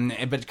 Yeah.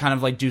 But kind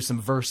of like do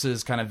some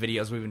versus kind of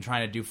videos we've been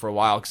trying to do for a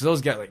while, because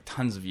those get like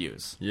tons of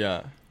views.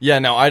 Yeah. Yeah,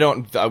 now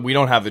we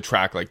don't have the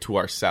track like to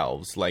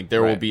ourselves. Like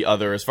there will be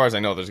other, as far as I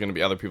know, there's going to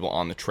be other people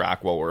on the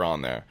track while we're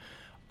on there.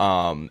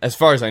 As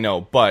far as I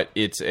know, but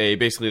it's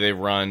basically they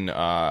run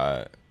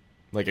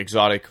like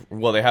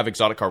they have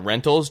exotic car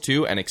rentals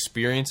too and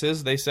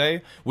experiences, they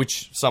say,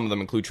 which some of them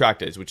include track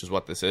days, which is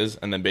what this is.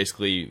 And then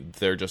basically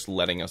they're just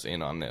letting us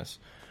in on this.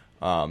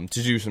 To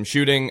do some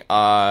shooting.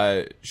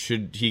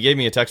 He gave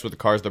me a text with the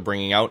cars they're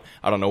bringing out.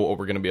 I don't know what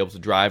we're going to be able to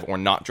drive or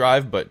not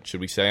drive, but should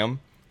we say them?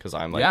 Because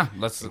I'm like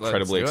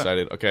incredibly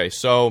excited. Okay,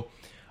 so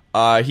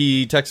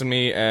he texted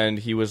me and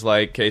he was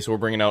like, okay, so we're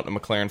bringing out a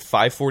McLaren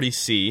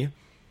 540C.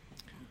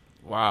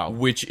 Wow.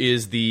 Which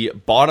is the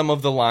bottom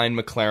of the line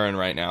McLaren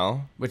right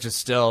now. Which is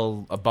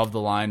still above the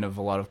line of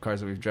a lot of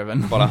cars that we've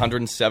driven. About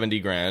 170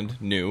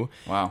 grand new.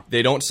 Wow.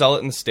 They don't sell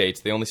it in the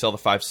States. They only sell the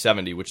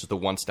 570, which is the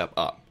one step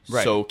up.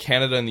 Right. So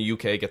Canada and the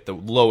UK get the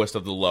lowest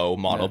of the low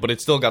model, but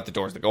it's still got the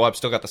doors that go up,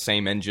 still got the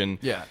same engine.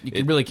 Yeah,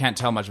 you really can't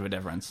tell much of a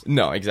difference.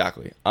 No,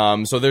 exactly.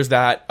 So there's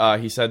that.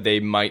 He said they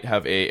might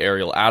have a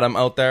Ariel Atom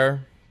out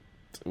there,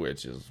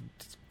 which is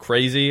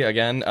crazy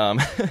again.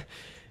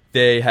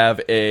 They have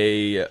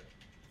a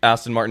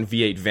Aston Martin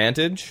V8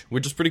 Vantage,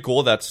 which is pretty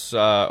cool. That's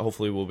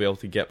hopefully we'll be able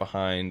to get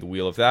behind the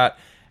wheel of that.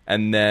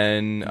 And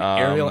then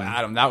Ariel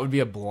Atom, that would be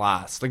a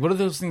blast. Like, what do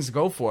those things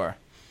go for?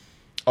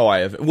 Oh, I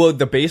have. Well,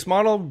 the base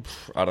model,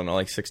 I don't know,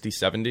 like 60,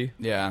 70.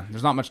 Yeah,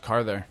 there's not much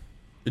car there.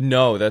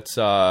 No, that's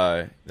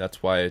why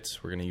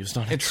we're gonna use it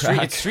on a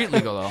track. It's street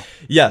legal though.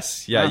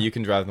 Yes, yeah, you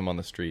can drive them on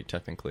the street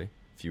technically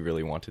if you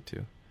really wanted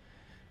to.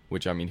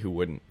 Which, I mean, who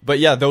wouldn't? But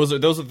yeah, those are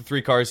the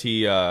three cars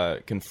he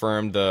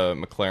confirmed: the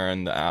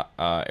McLaren,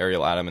 the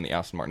Ariel Atom, and the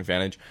Aston Martin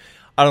Vantage.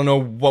 I don't know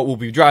what we'll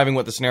be driving,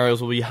 what the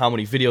scenarios will be, how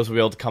many videos we'll be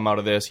able to come out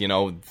of this. You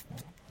know,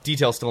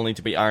 details still need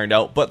to be ironed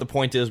out. But the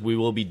point is, we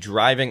will be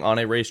driving on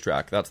a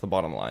racetrack. That's the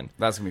bottom line.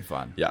 That's gonna be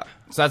fun. Yeah.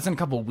 So that's in a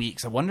couple of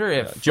weeks. I wonder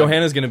if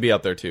Johanna's gonna be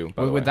up there too.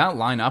 Would that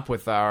line up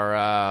with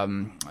our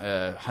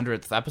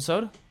 100th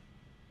episode?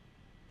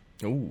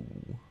 Ooh.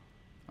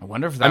 I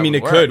wonder if that I mean, would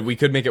it work. could. We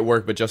could make it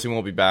work, but Jesse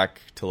won't be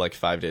back till like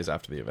 5 days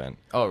after the event.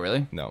 Oh,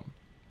 really? No.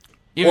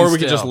 Even or we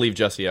still. could just leave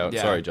Jesse out.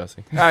 Yeah. Sorry,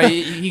 Jesse.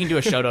 He can do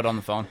a shout out on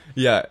the phone.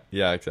 Yeah,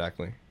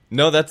 exactly.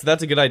 No, that's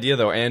a good idea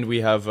though, and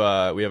we have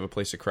a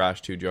place to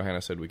crash too.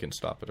 Johanna said we can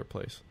stop at her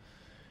place,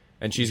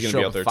 and she's going to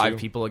be out there 5 too.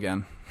 people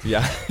again.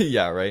 Yeah,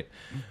 yeah, right.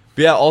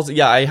 But yeah, also,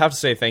 yeah, I have to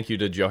say thank you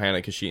to Johanna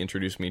because she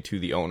introduced me to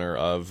the owner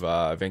of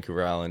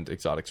Vancouver Island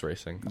Exotics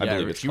Racing. I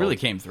believe she really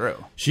came through.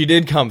 She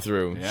did come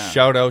through. Yeah.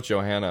 Shout out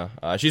Johanna.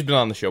 She's been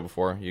on the show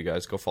before. You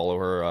guys go follow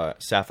her,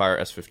 Sapphire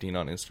S15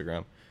 on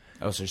Instagram.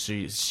 Oh, so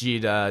she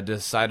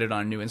decided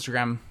on a new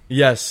Instagram?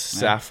 Yes,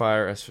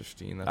 Sapphire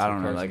S15. That's I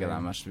don't really like it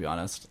that much, to be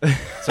honest.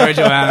 Sorry,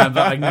 Joanna,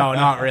 but like, no,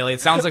 not really. It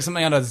sounds like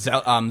something out of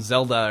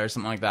Zelda or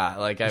something like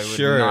that. Like, I would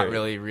not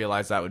really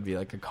realize that would be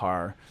like a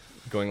car.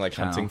 Going like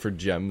hunting for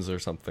gems or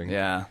something.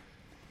 Yeah.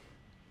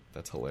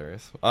 That's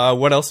hilarious.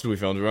 What else did we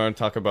film? Do we want to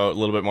talk about a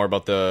little bit more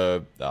about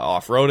the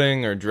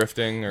off-roading or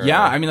drifting? Or,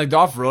 yeah, I mean, like the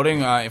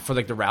off-roading for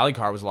like the rally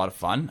car was a lot of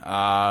fun.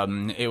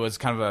 It was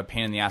kind of a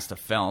pain in the ass to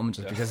film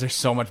just because there's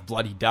so much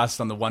bloody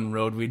dust on the one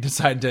road we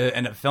decided to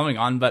end up filming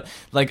on. But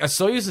like a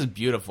Soyuz is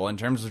beautiful in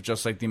terms of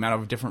just like the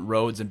amount of different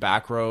roads and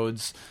back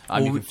roads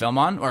you can film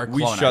on. Or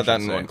we Kelowna, shot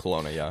that in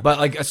Kelowna, yeah. But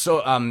like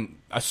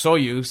a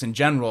Soyuz in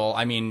general,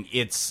 I mean,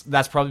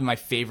 that's probably my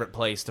favorite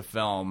place to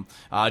film.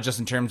 Just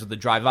in terms of the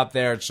drive up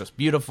there, it's just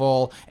beautiful,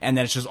 and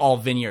then it's just all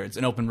vineyards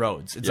and open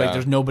roads. It's like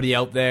there's nobody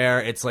out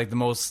there. It's like the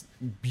most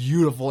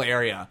beautiful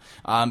area.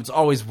 It's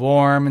always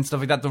warm and stuff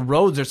like that. The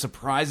roads are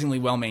surprisingly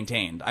well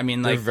maintained. I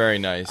mean, like they're very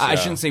nice. I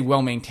shouldn't say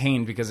well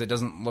maintained because it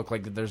doesn't look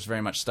like there's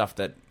very much stuff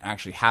that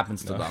actually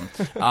happens to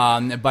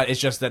them. But it's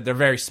just that they're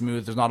very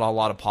smooth. There's not a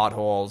lot of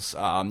potholes.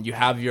 You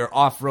have your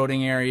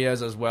off-roading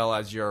areas as well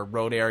as your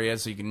road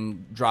areas, so you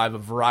can drive a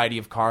variety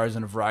of cars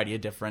in a variety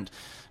of different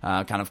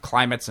kind of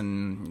climates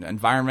and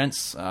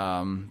environments.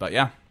 But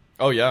yeah.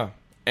 Oh yeah.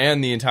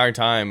 And the entire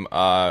time,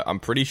 I'm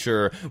pretty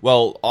sure,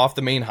 well, off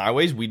the main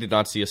highways, we did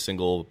not see a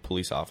single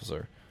police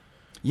officer.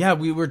 Yeah,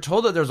 we were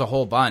told that there's a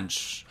whole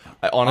bunch.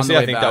 Honestly,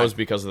 I think that was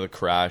because of the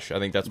crash. I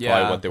think that's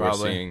probably what they were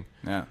seeing.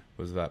 Yeah.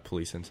 Was that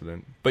police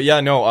incident. But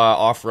yeah, no,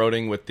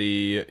 off-roading with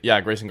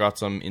Grayson got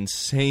some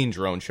insane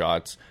drone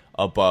shots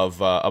above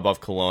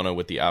Kelowna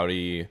with the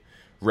Audi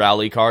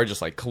rally car,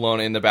 just like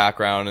Kelowna in the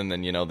background, and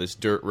then, this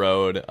dirt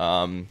road.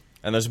 And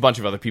there's a bunch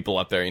of other people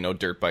up there,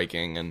 dirt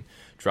biking and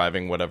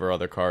driving whatever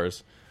other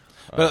cars.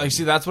 But like,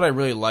 see, that's what I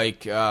really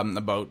like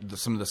about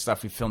some of the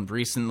stuff we filmed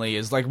recently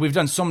is like we've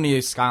done so many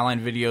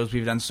Skyline videos,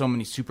 we've done so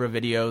many Supra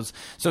videos,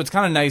 so it's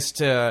kind of nice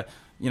to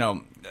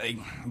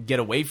like, get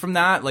away from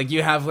that. Like,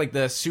 you have like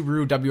the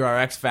Subaru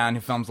WRX fan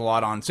who films a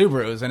lot on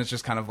Subarus, and it's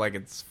just kind of like,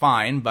 it's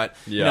fine, but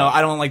you know,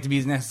 I don't like to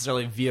be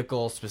necessarily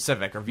vehicle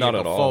specific or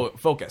vehicle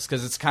focused,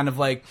 because it's kind of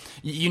like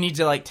you need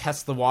to like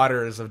test the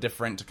waters of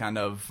different kind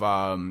of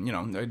you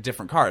know,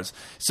 different cars.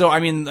 So I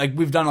mean, like,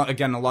 we've done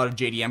again a lot of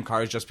JDM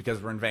cars just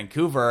because we're in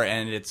Vancouver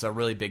and it's a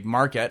really big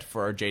market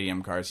for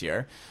JDM cars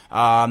here.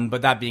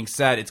 But that being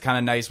said, it's kind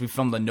of nice. We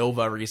filmed the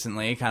Nova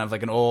recently, kind of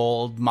like an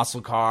old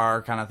muscle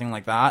car kind of thing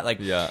like that. Like,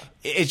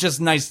 it's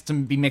just nice to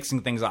be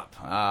mixing things up.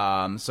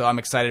 So I'm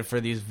excited for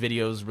these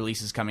videos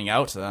releases coming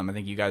out. I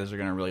think you guys are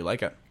going to really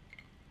like it.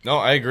 No,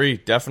 I agree,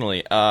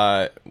 definitely.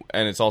 And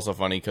it's also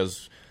funny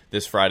because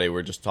this Friday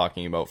we're just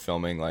talking about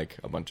filming like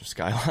a bunch of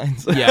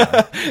Skylines.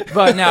 Yeah,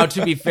 but now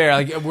to be fair,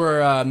 like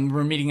we're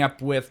meeting up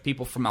with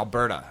people from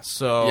Alberta.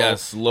 So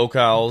yes,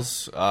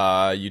 Locals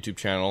YouTube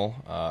channel,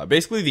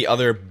 basically the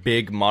other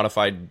big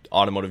modified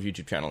automotive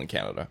YouTube channel in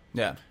Canada.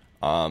 Yeah.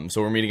 So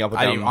we're meeting up with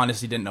them. I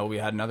honestly didn't know we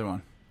had another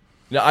one.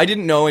 No, I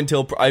didn't know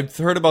until I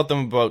heard about them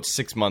about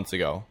 6 months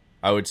ago.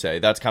 I would say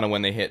that's kind of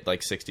when they hit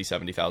like 60,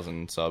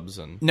 70,000 subs.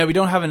 And no, we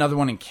don't have another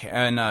one in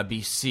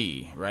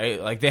BC,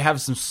 right? Like, they have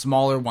some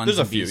smaller ones. There's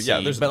a in few,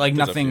 BC, yeah. But like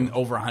nothing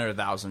over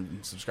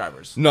 100,000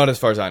 subscribers. Not as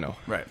far as I know.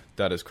 Right.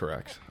 That is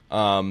correct.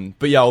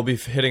 But yeah, we'll be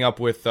meeting up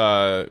with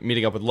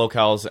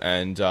Locals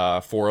and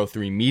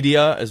 403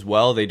 Media as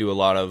well. They do a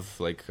lot of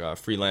like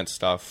freelance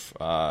stuff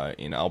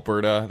in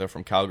Alberta. They're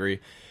from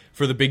Calgary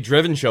for the big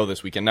Driven show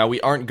this weekend. Now,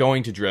 we aren't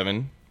going to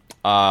Driven.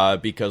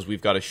 Because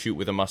we've got to shoot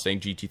with a Mustang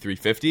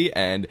GT350,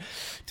 and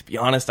to be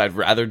honest, I'd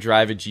rather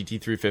drive a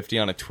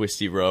GT350 on a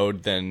twisty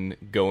road than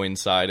go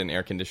inside an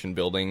air-conditioned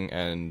building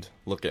and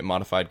look at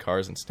modified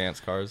cars and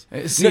stance cars.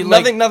 See,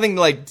 nothing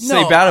like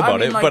say bad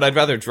about it, but I'd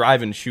rather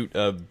drive and shoot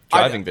a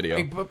driving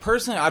video. But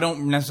personally, I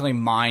don't necessarily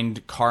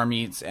mind car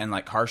meets and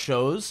like car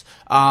shows.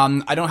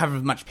 I don't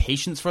have much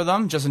patience for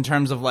them, just in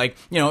terms of like,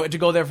 you know, to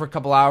go there for a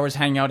couple hours,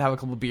 hang out, have a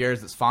couple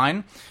beers, that's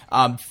fine.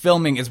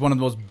 Filming is one of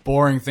the most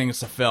boring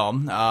things to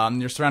film.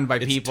 You're surrounded by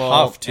people. It's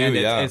tough too, and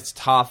yeah. It's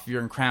tough.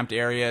 You're in cramped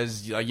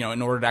areas. You know,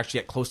 in order to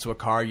actually get close to a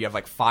car, you have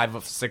like 5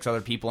 of 6 other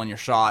people in your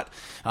shot.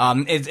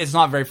 It's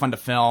not very fun to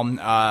film.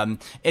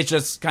 It's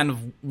just kind of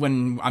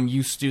when I'm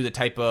used to the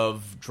type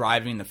of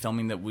driving, the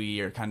filming that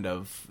we are kind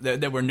of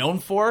that we're known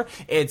for.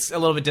 It's a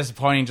little bit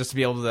disappointing just to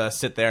be able to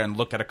sit there and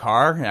look at a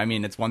car. I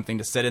mean, it's one thing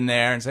to sit in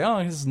there and say,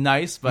 "Oh, this is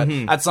nice," but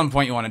at some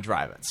point you want to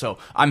drive it. So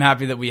I'm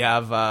happy that we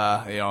have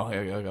you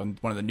know,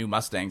 one of the new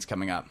Mustangs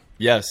coming up.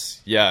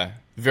 Yes, yeah.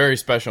 Very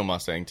special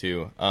Mustang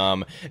too.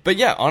 But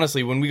yeah,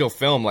 honestly, when we go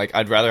film, like,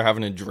 I'd rather have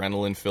an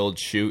adrenaline-filled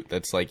shoot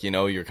that's like, you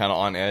know, you're kind of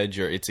on edge,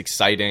 or it's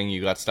exciting,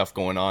 you got stuff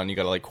going on, you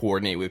got to like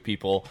coordinate with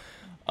people.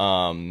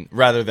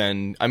 Rather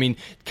than, I mean,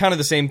 kind of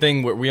the same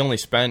thing where we only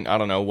spent, I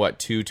don't know, what,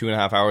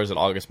 2.5 hours at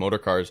August Motor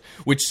Cars,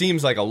 which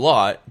seems like a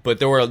lot, but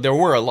there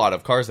were a lot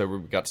of cars that we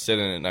got to sit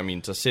in. And I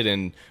mean, to sit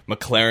in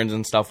McLarens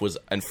and stuff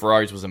and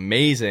Ferraris was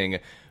amazing.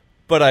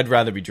 But I'd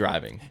rather be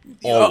driving.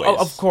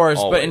 Always. Of course,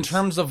 Always. But in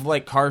terms of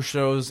like car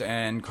shows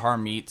and car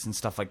meets and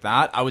stuff like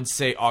that, I would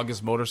say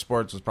August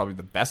Motorsports was probably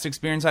the best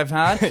experience I've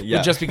had.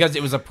 Yeah. Just because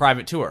it was a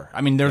private tour. I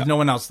mean, there's no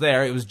one else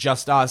there. It was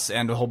just us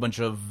and a whole bunch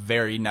of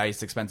very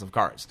nice, expensive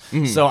cars.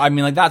 So, I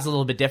mean, like, that's a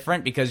little bit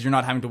different because you're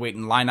not having to wait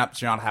in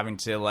lineups. You're not having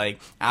to like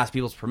ask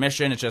people's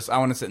permission. It's just, I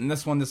want to sit in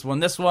this one, this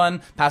one, this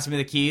one. Pass me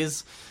the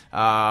keys.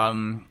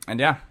 And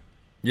yeah.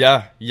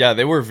 Yeah,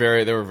 they were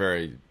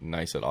very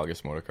nice at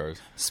August Motor Cars.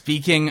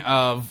 Speaking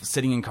of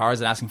sitting in cars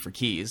and asking for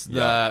keys,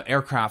 the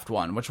aircraft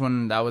one, which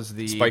one? That was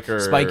the Spiker. That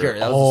was the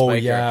Spiker.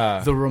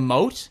 Yeah. The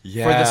remote for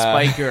the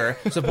Spiker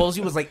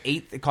supposedly was like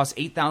it cost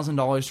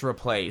 $8,000 to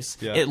replace.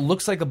 Yeah. It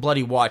looks like a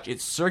bloody watch.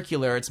 It's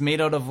circular. It's made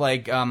out of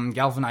like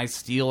galvanized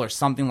steel or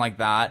something like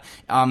that.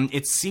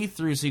 It's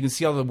see-through, so you can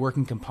see all the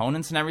working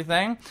components and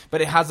everything.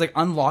 But it has like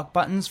unlock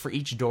buttons for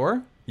each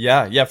door.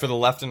 Yeah, for the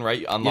left and right,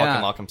 you unlock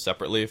and lock them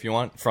separately if you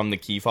want, from the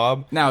key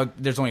fob. Now,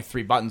 there's only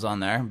 3 buttons on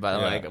there, but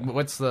like,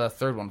 what's the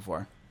third one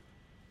for?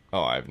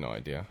 Oh, I have no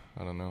idea.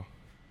 I don't know.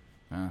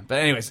 But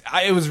anyways,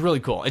 it was really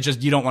cool. It's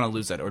just, you don't want to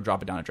lose it or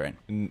drop it down a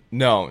drain.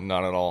 No,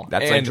 not at all.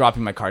 That's like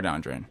dropping my car down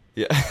a drain.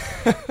 Yeah.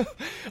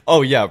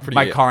 Oh, yeah.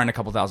 My car and a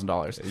couple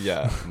 $1,000s.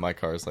 Yeah, my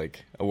car's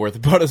like worth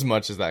about as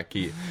much as that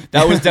key.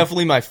 That was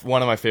definitely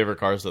one of my favorite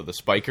cars, though. The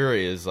Spiker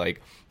is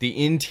like,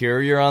 the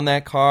interior on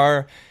that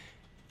car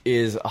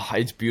is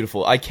it's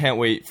beautiful. I can't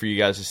wait for you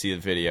guys to see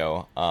the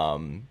video.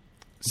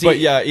 But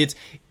yeah,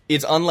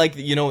 it's unlike,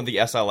 you know, the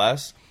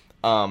SLS.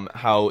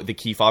 How the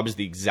key fob is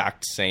the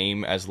exact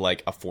same as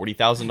like a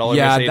 $40,000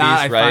 Mercedes, that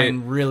I right?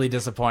 find really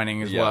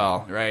disappointing as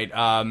well, right?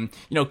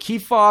 You know, key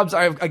fobs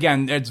are,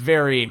 again, it's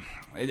very.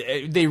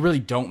 They really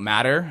don't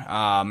matter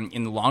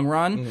in the long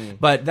run.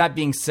 But that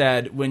being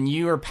said, when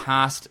you are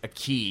past a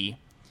key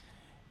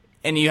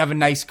and you have a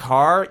nice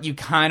car, you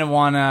kind of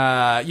want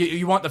to...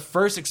 You want the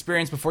first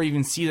experience before you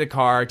even see the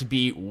car to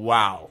be,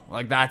 wow.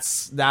 Like,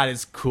 that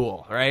is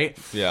cool, right?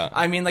 Yeah.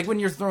 I mean, like, when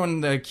you're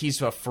throwing the keys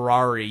to a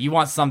Ferrari, you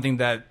want something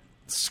that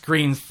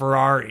screams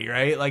Ferrari,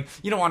 right? Like,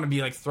 you don't want to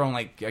be like throwing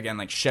like, again,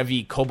 like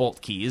Chevy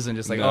Cobalt keys and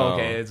just like, No. oh,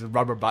 okay, it's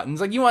rubber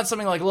buttons. Like, you want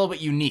something like a little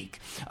bit unique.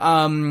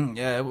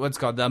 What's it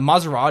called? The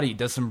Maserati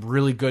does some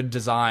really good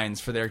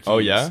designs for their keys. Oh,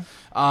 yeah?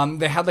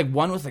 They had like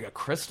one with like a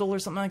crystal or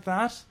something like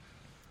that.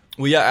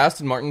 Well, yeah,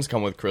 Aston Martins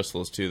come with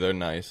crystals too. They're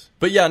nice.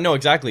 But yeah, no,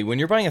 exactly. When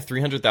you're buying a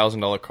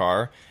 $300,000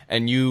 car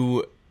and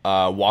you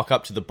walk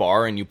up to the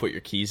bar and you put your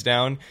keys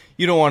down,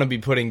 you don't want to be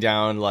putting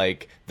down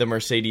like the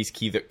Mercedes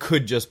key that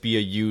could just be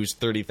a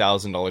used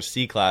 $30,000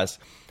 C-Class.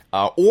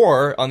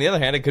 Or, on the other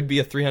hand, it could be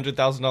a $300,000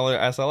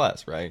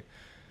 SLS, right?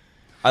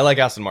 I like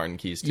Aston Martin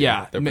keys too.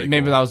 Yeah, They're pretty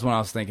maybe cool. that was what I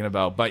was thinking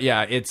about. But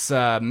yeah, it's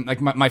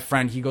like my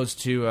friend. He goes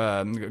to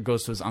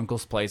his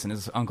uncle's place, and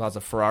his uncle has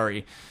a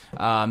Ferrari.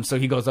 So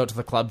he goes out to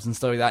the clubs and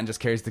stuff like that, and just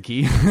carries the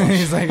key.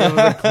 He's like, it was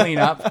a clean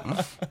up.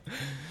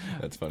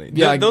 That's funny.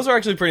 Yeah, Those are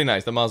actually pretty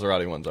nice. The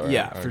Maserati ones are.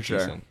 Yeah, are for sure.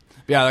 decent.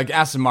 Yeah, like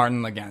Aston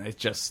Martin, again,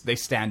 it's just they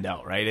stand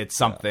out, right? It's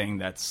something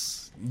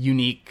that's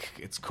unique.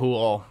 It's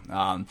cool.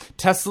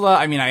 Tesla,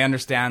 I mean, I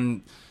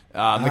understand.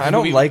 I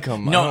don't like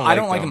them. No, I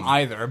don't like them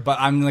either. But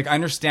I'm like, I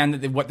understand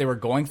that what they were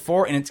going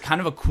for, and it's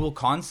kind of a cool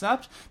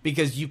concept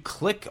because you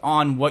click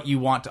on what you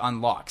want to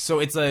unlock. So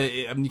it's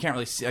you can't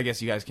really see. I guess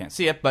you guys can't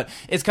see it, but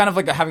it's kind of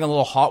like having a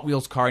little Hot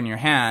Wheels car in your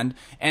hand,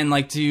 and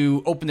like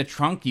to open the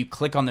trunk, you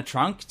click on the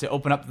trunk. To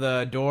open up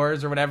the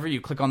doors or whatever, you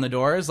click on the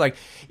doors. Like,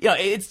 you know,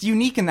 it's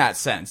unique in that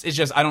sense. It's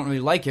just I don't really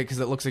like it because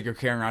it looks like you're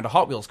carrying around a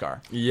Hot Wheels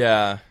car.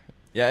 Yeah.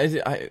 Yeah,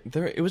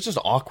 it was just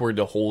awkward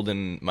to hold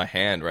in my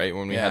hand, right?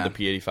 When we had the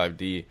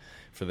P85D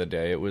for the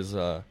day, it was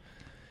a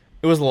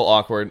little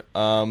awkward.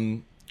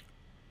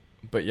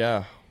 But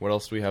yeah, what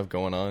else do we have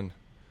going on?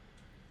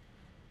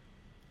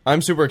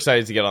 I'm super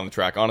excited to get on the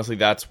track. Honestly,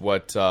 that's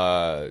what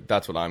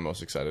I'm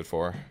most excited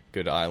for.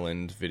 Good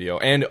island video,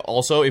 and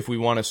also if we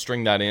want to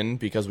string that in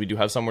because we do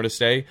have somewhere to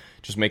stay,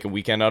 just make a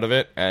weekend out of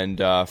it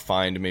and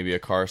find maybe a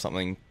car or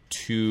something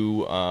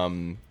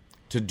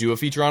to do a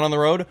feature on the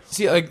road.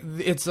 See, like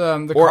it's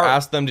the or car,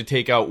 ask them to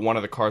take out one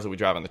of the cars that we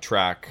drive on the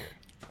track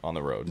on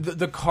the road.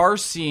 the car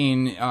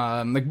scene.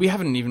 Like we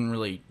haven't even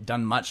really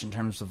done much in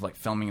terms of like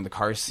filming the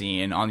car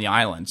scene on the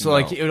island. So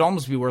like it would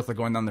almost be worth like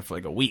going down there for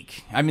like a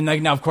week. I mean,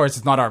 like now of course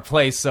it's not our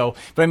place. So,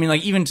 but I mean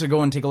like even to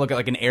go and take a look at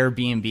like an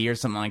Airbnb or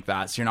something like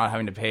that. So you're not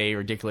having to pay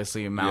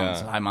ridiculously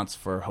high amounts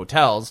for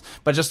hotels,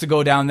 but just to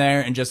go down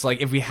there and just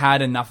like if we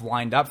had enough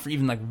lined up for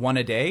even like one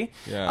a day.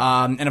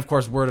 Yeah. And of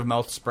course word of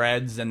mouth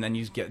spreads, and then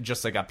you get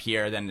just like up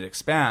here, then it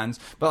expands.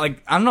 But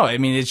like I don't know. I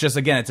mean, it's just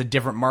again, it's a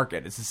different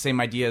market. It's the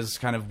same idea as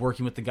kind of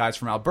working with the guys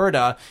from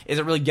Alberta. Is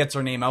it really gets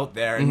our name out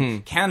there?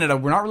 And Canada,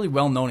 we're not really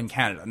well known in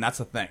Canada, and that's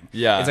the thing.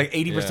 Yeah, it's like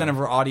 80% of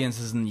our audience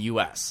is in the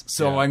U.S.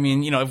 So I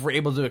mean, you know, if we're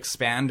able to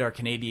expand our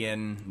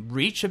Canadian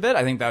reach a bit,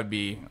 I think that would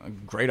be a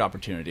great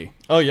opportunity.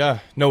 Oh yeah,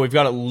 no, we've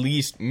got at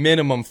least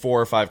minimum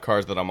 4 or 5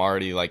 cars that I'm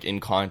already like in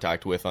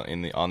contact with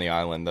on the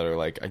island that are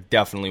like I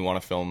definitely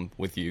want to film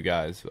with you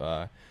guys.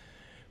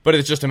 But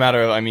it's just a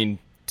matter of, I mean,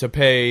 to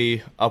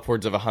pay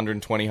upwards of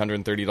 $120,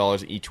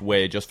 $130 each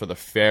way just for the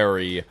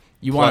ferry,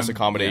 plus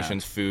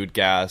accommodations, food,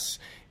 gas.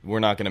 We're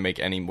not going to make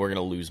any. We're going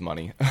to lose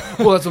money.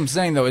 Well, that's what I'm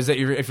saying, though, is that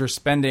if you're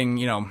spending,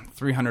 you know,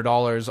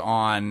 $300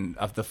 on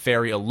the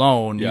ferry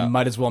alone, you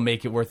might as well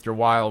make it worth your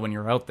while when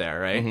you're out there,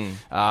 right?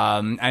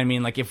 I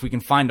mean, like if we can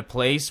find a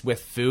place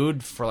with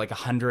food for like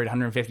 $100,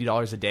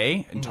 $150 a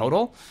day in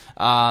total,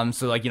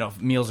 so like, you know,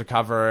 meals are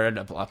covered,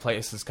 a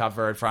place is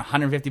covered for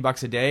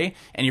 $150 a day,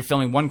 and you're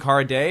filming one car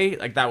a day,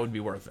 like that would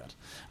be worth it.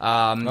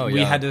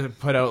 We had to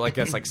put out like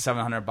like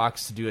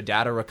 $700 to do a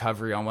data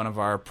recovery on one of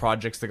our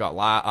projects that got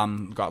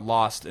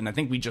lost, and I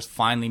think we just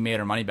finally made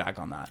our money back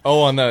on that.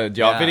 Oh, on the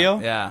yacht video?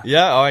 Yeah.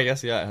 Oh, I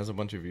guess, it has a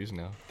bunch of views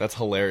now. That's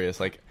hilarious.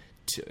 Like,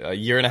 a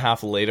year and a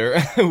half later,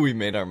 we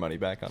made our money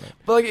back on it.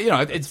 But, like, you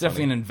know, it's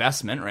definitely an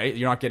investment, right?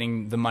 You're not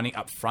getting the money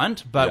up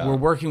front, but we're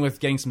working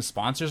with getting some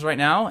sponsors right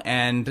now,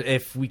 and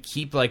if we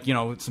keep, like, you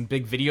know, some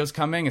big videos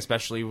coming,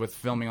 especially with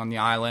filming on the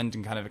island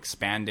and kind of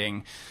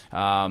expanding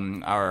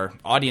our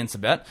audience a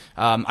bit,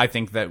 I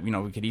think that, you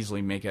know, we could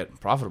easily make it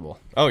profitable.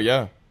 Oh,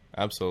 yeah.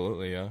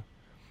 Absolutely, yeah.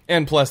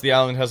 And plus, the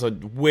island has a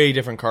way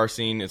different car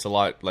scene. It's a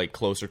lot like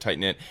closer, tight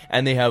knit,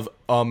 and they have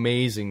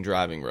amazing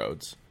driving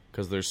roads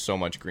because there's so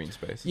much green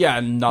space. Yeah,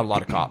 and not a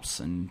lot of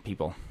cops and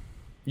people.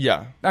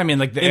 Yeah, I mean,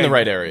 like in the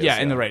right areas. Yeah,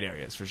 in the right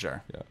areas for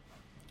sure. Yeah,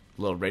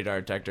 little radar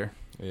detector.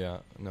 Yeah,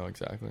 no,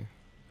 exactly.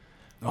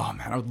 Oh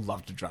man, I would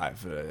love to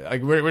drive.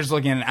 Like we're just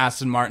looking at an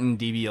Aston Martin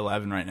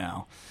DB11 right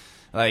now.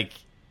 Like,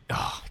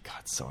 oh my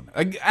god, so nice.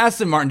 Like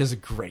Aston Martin does a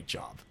great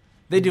job.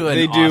 They do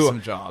an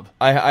awesome job.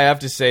 I have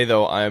to say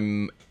though,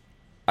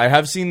 I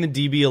have seen the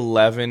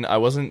DB11. I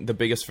wasn't the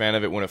biggest fan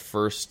of it when it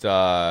first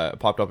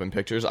popped up in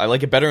pictures. I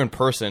like it better in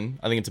person.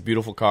 I think it's a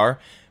beautiful car.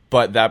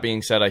 But that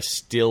being said, I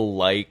still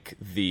like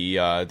the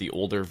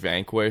older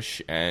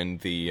Vanquish and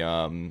the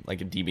like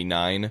a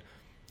DB9. I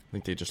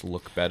think they just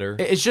look better.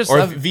 It's just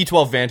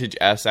V12 Vantage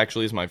S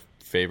actually is my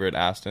favorite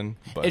Aston.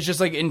 But it's just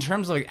like in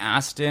terms of like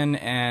Aston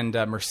and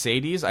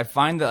Mercedes, I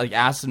find that like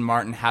Aston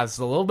Martin has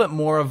a little bit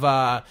more of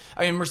a.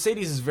 I mean,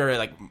 Mercedes is very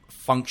like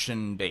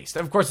function based.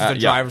 Of course, it's a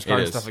driver's car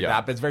and stuff like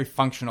that, but it's very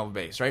functional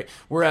based, right?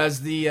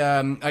 Whereas the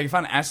I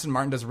find Aston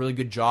Martin does a really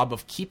good job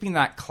of keeping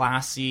that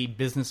classy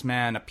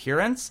businessman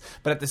appearance,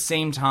 but at the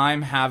same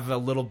time have a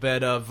little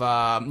bit of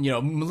a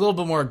little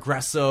bit more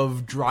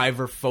aggressive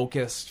driver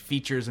focused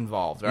features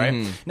involved,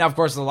 right? Now, of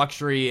course, the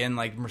luxury in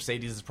like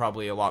Mercedes is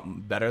probably a lot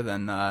better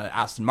than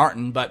Aston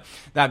Martin, but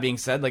that being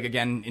said, like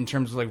again, in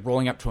terms of like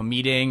rolling up to a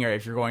meeting, or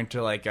if you're going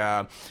to like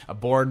a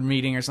board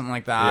meeting or something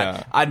like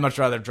that, I'd much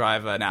rather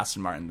drive an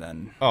Aston Martin than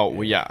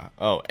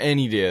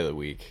any day of the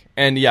week.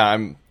 And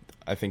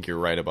I think you're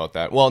right about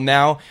that. Well,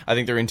 now I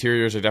think their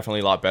interiors are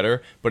definitely a lot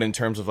better, but in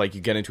terms of like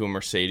you get into a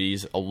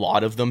Mercedes, a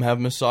lot of them have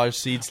massage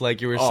seats,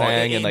 like you were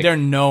saying, and like they're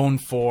known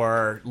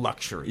for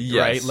luxury,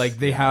 right? Like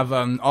they have.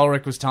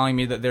 Ulrich was telling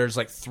me that there's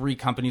like 3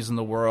 companies in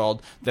the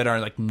world that are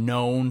like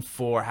known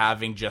for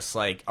having just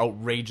like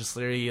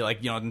outrageously,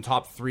 like in the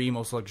top 3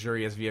 most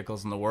luxurious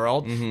vehicles in the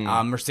world.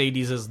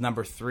 Mercedes is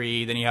number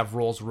 3. Then you have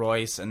Rolls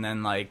Royce, and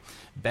then like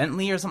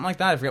Bentley or something like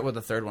that. I forget what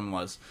the third one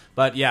was,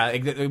 but yeah,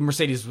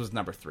 Mercedes was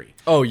number 3.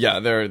 Oh yeah,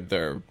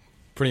 they're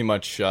pretty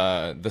much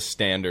the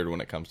standard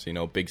when it comes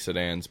to big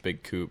sedans,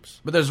 big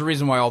coupes. But there's a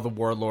reason why all the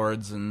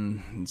warlords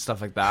and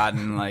stuff like that,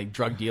 and like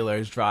drug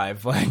dealers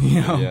drive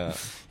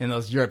in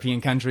those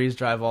European countries,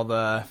 drive all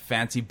the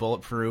fancy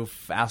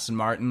bulletproof Aston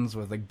Martins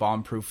with like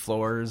bomb-proof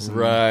floors. And,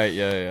 right.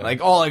 Yeah.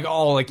 Like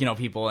all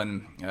people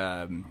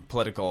in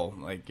political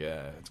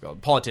it's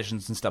called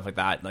politicians and stuff like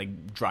that,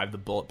 like drive the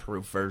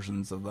bulletproof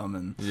versions of them,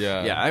 and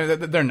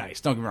they're nice.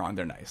 Don't get me wrong,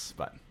 they're nice,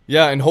 but.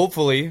 Yeah, and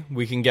hopefully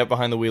we can get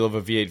behind the wheel of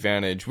a V8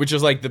 Vantage, which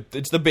is like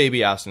it's the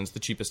baby Aston, it's the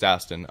cheapest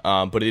Aston,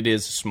 but it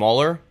is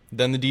smaller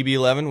than the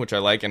DB11, which I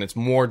like, and it's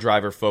more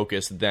driver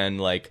focused than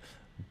like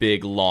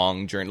big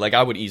long journey. Like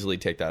I would easily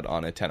take that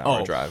on a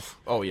 10-hour drive.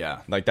 Oh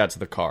yeah, like that's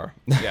the car.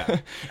 Yeah,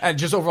 and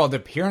just overall the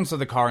appearance of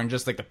the car and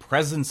just like the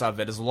presence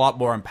of it is a lot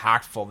more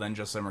impactful than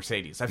just a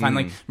Mercedes. I find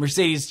like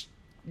Mercedes,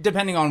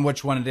 depending on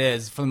which one it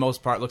is, for the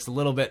most part, looks a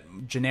little bit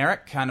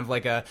generic, kind of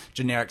like a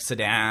generic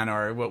sedan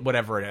or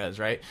whatever it is,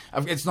 right?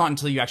 It's not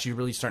until you actually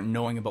really start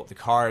knowing about the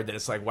car that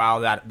it's like,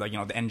 wow, that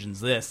the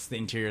engine's this, the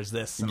interior's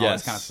this, and all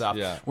this kind of stuff.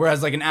 Yeah.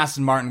 Whereas like an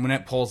Aston Martin, when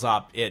it pulls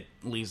up, it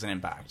leaves an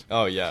impact.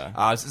 Oh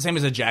yeah. It's the same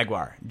as a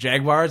Jaguar.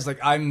 Jaguars, like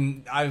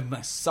I'm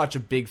such a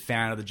big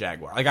fan of the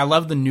Jaguar. Like I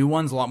love the new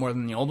ones a lot more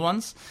than the old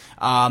ones.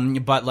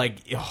 But like,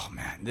 oh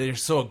man, they're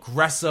so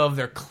aggressive.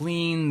 They're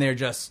clean. They're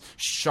just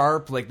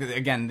sharp. Like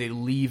again, they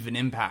leave an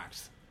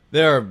impact.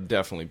 They're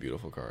definitely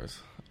beautiful cars.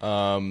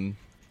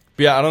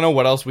 But yeah, I don't know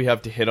what else we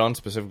have to hit on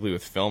specifically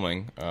with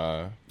filming. We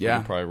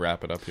can probably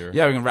wrap it up here.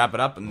 Yeah, we can wrap it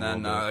up, and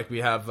then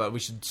we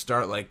should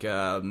start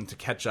to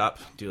catch up,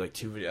 do like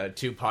two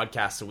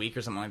podcasts a week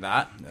or something like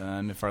that.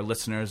 If our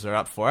listeners are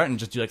up for it, and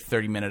just do like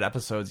 30-minute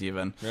episodes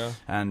even. Yeah.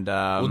 And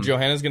well,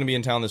 Johanna's going to be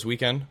in town this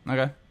weekend.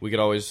 Okay. We could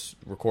always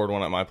record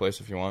one at my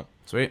place if you want.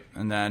 Sweet.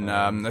 And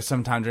then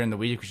sometime during the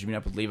week we should meet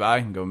up with Levi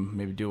and go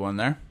maybe do one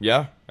there.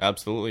 Yeah,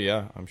 absolutely.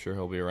 Yeah, I'm sure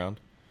he'll be around.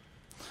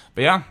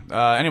 But yeah,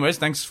 anyways,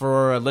 thanks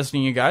for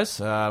listening, you guys.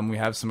 We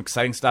have some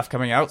exciting stuff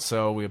coming out,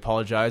 so we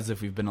apologize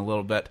if we've been a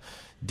little bit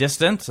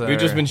distant. We've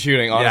just been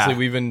shooting. Honestly,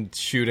 we've been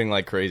shooting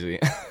like crazy.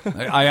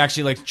 I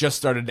actually just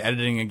started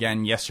editing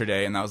again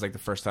yesterday, and that was like the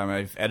first time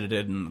I've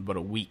edited in about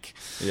a week.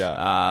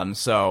 Yeah.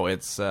 So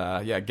it's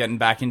getting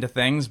back into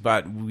things,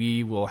 but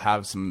we will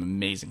have some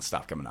amazing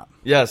stuff coming up.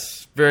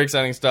 Yes, very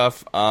exciting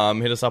stuff.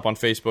 Hit us up on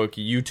Facebook,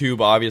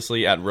 YouTube,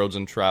 obviously at Roads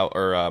and Travel,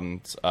 or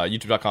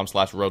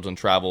YouTube.com/Roads and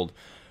Traveled.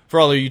 For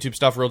all the YouTube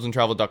stuff,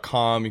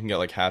 roadsandtravel.com. You can get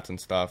like hats and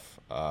stuff.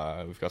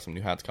 We've got some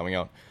new hats coming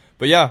out.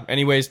 But yeah,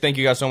 anyways, thank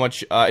you guys so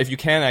much. If you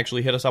can,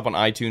 actually hit us up on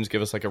iTunes,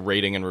 give us like a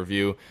rating and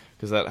review,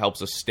 because that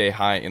helps us stay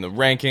high in the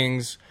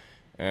rankings.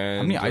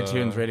 And how many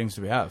iTunes ratings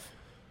do we have?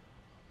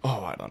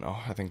 Oh, I don't know.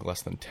 I think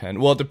less than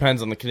 10. Well, it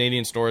depends on the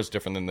Canadian store. It's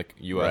different than the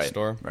U.S.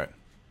 store. Right.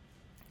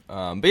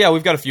 But yeah,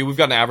 we've got a few. We've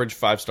got an average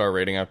 5-star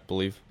rating, I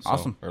believe. So,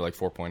 awesome. Or like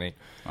 4.8.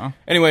 Wow.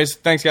 Anyways,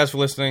 thanks guys for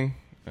listening,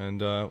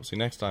 and we'll see you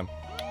next time.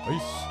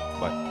 Peace.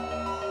 Bye.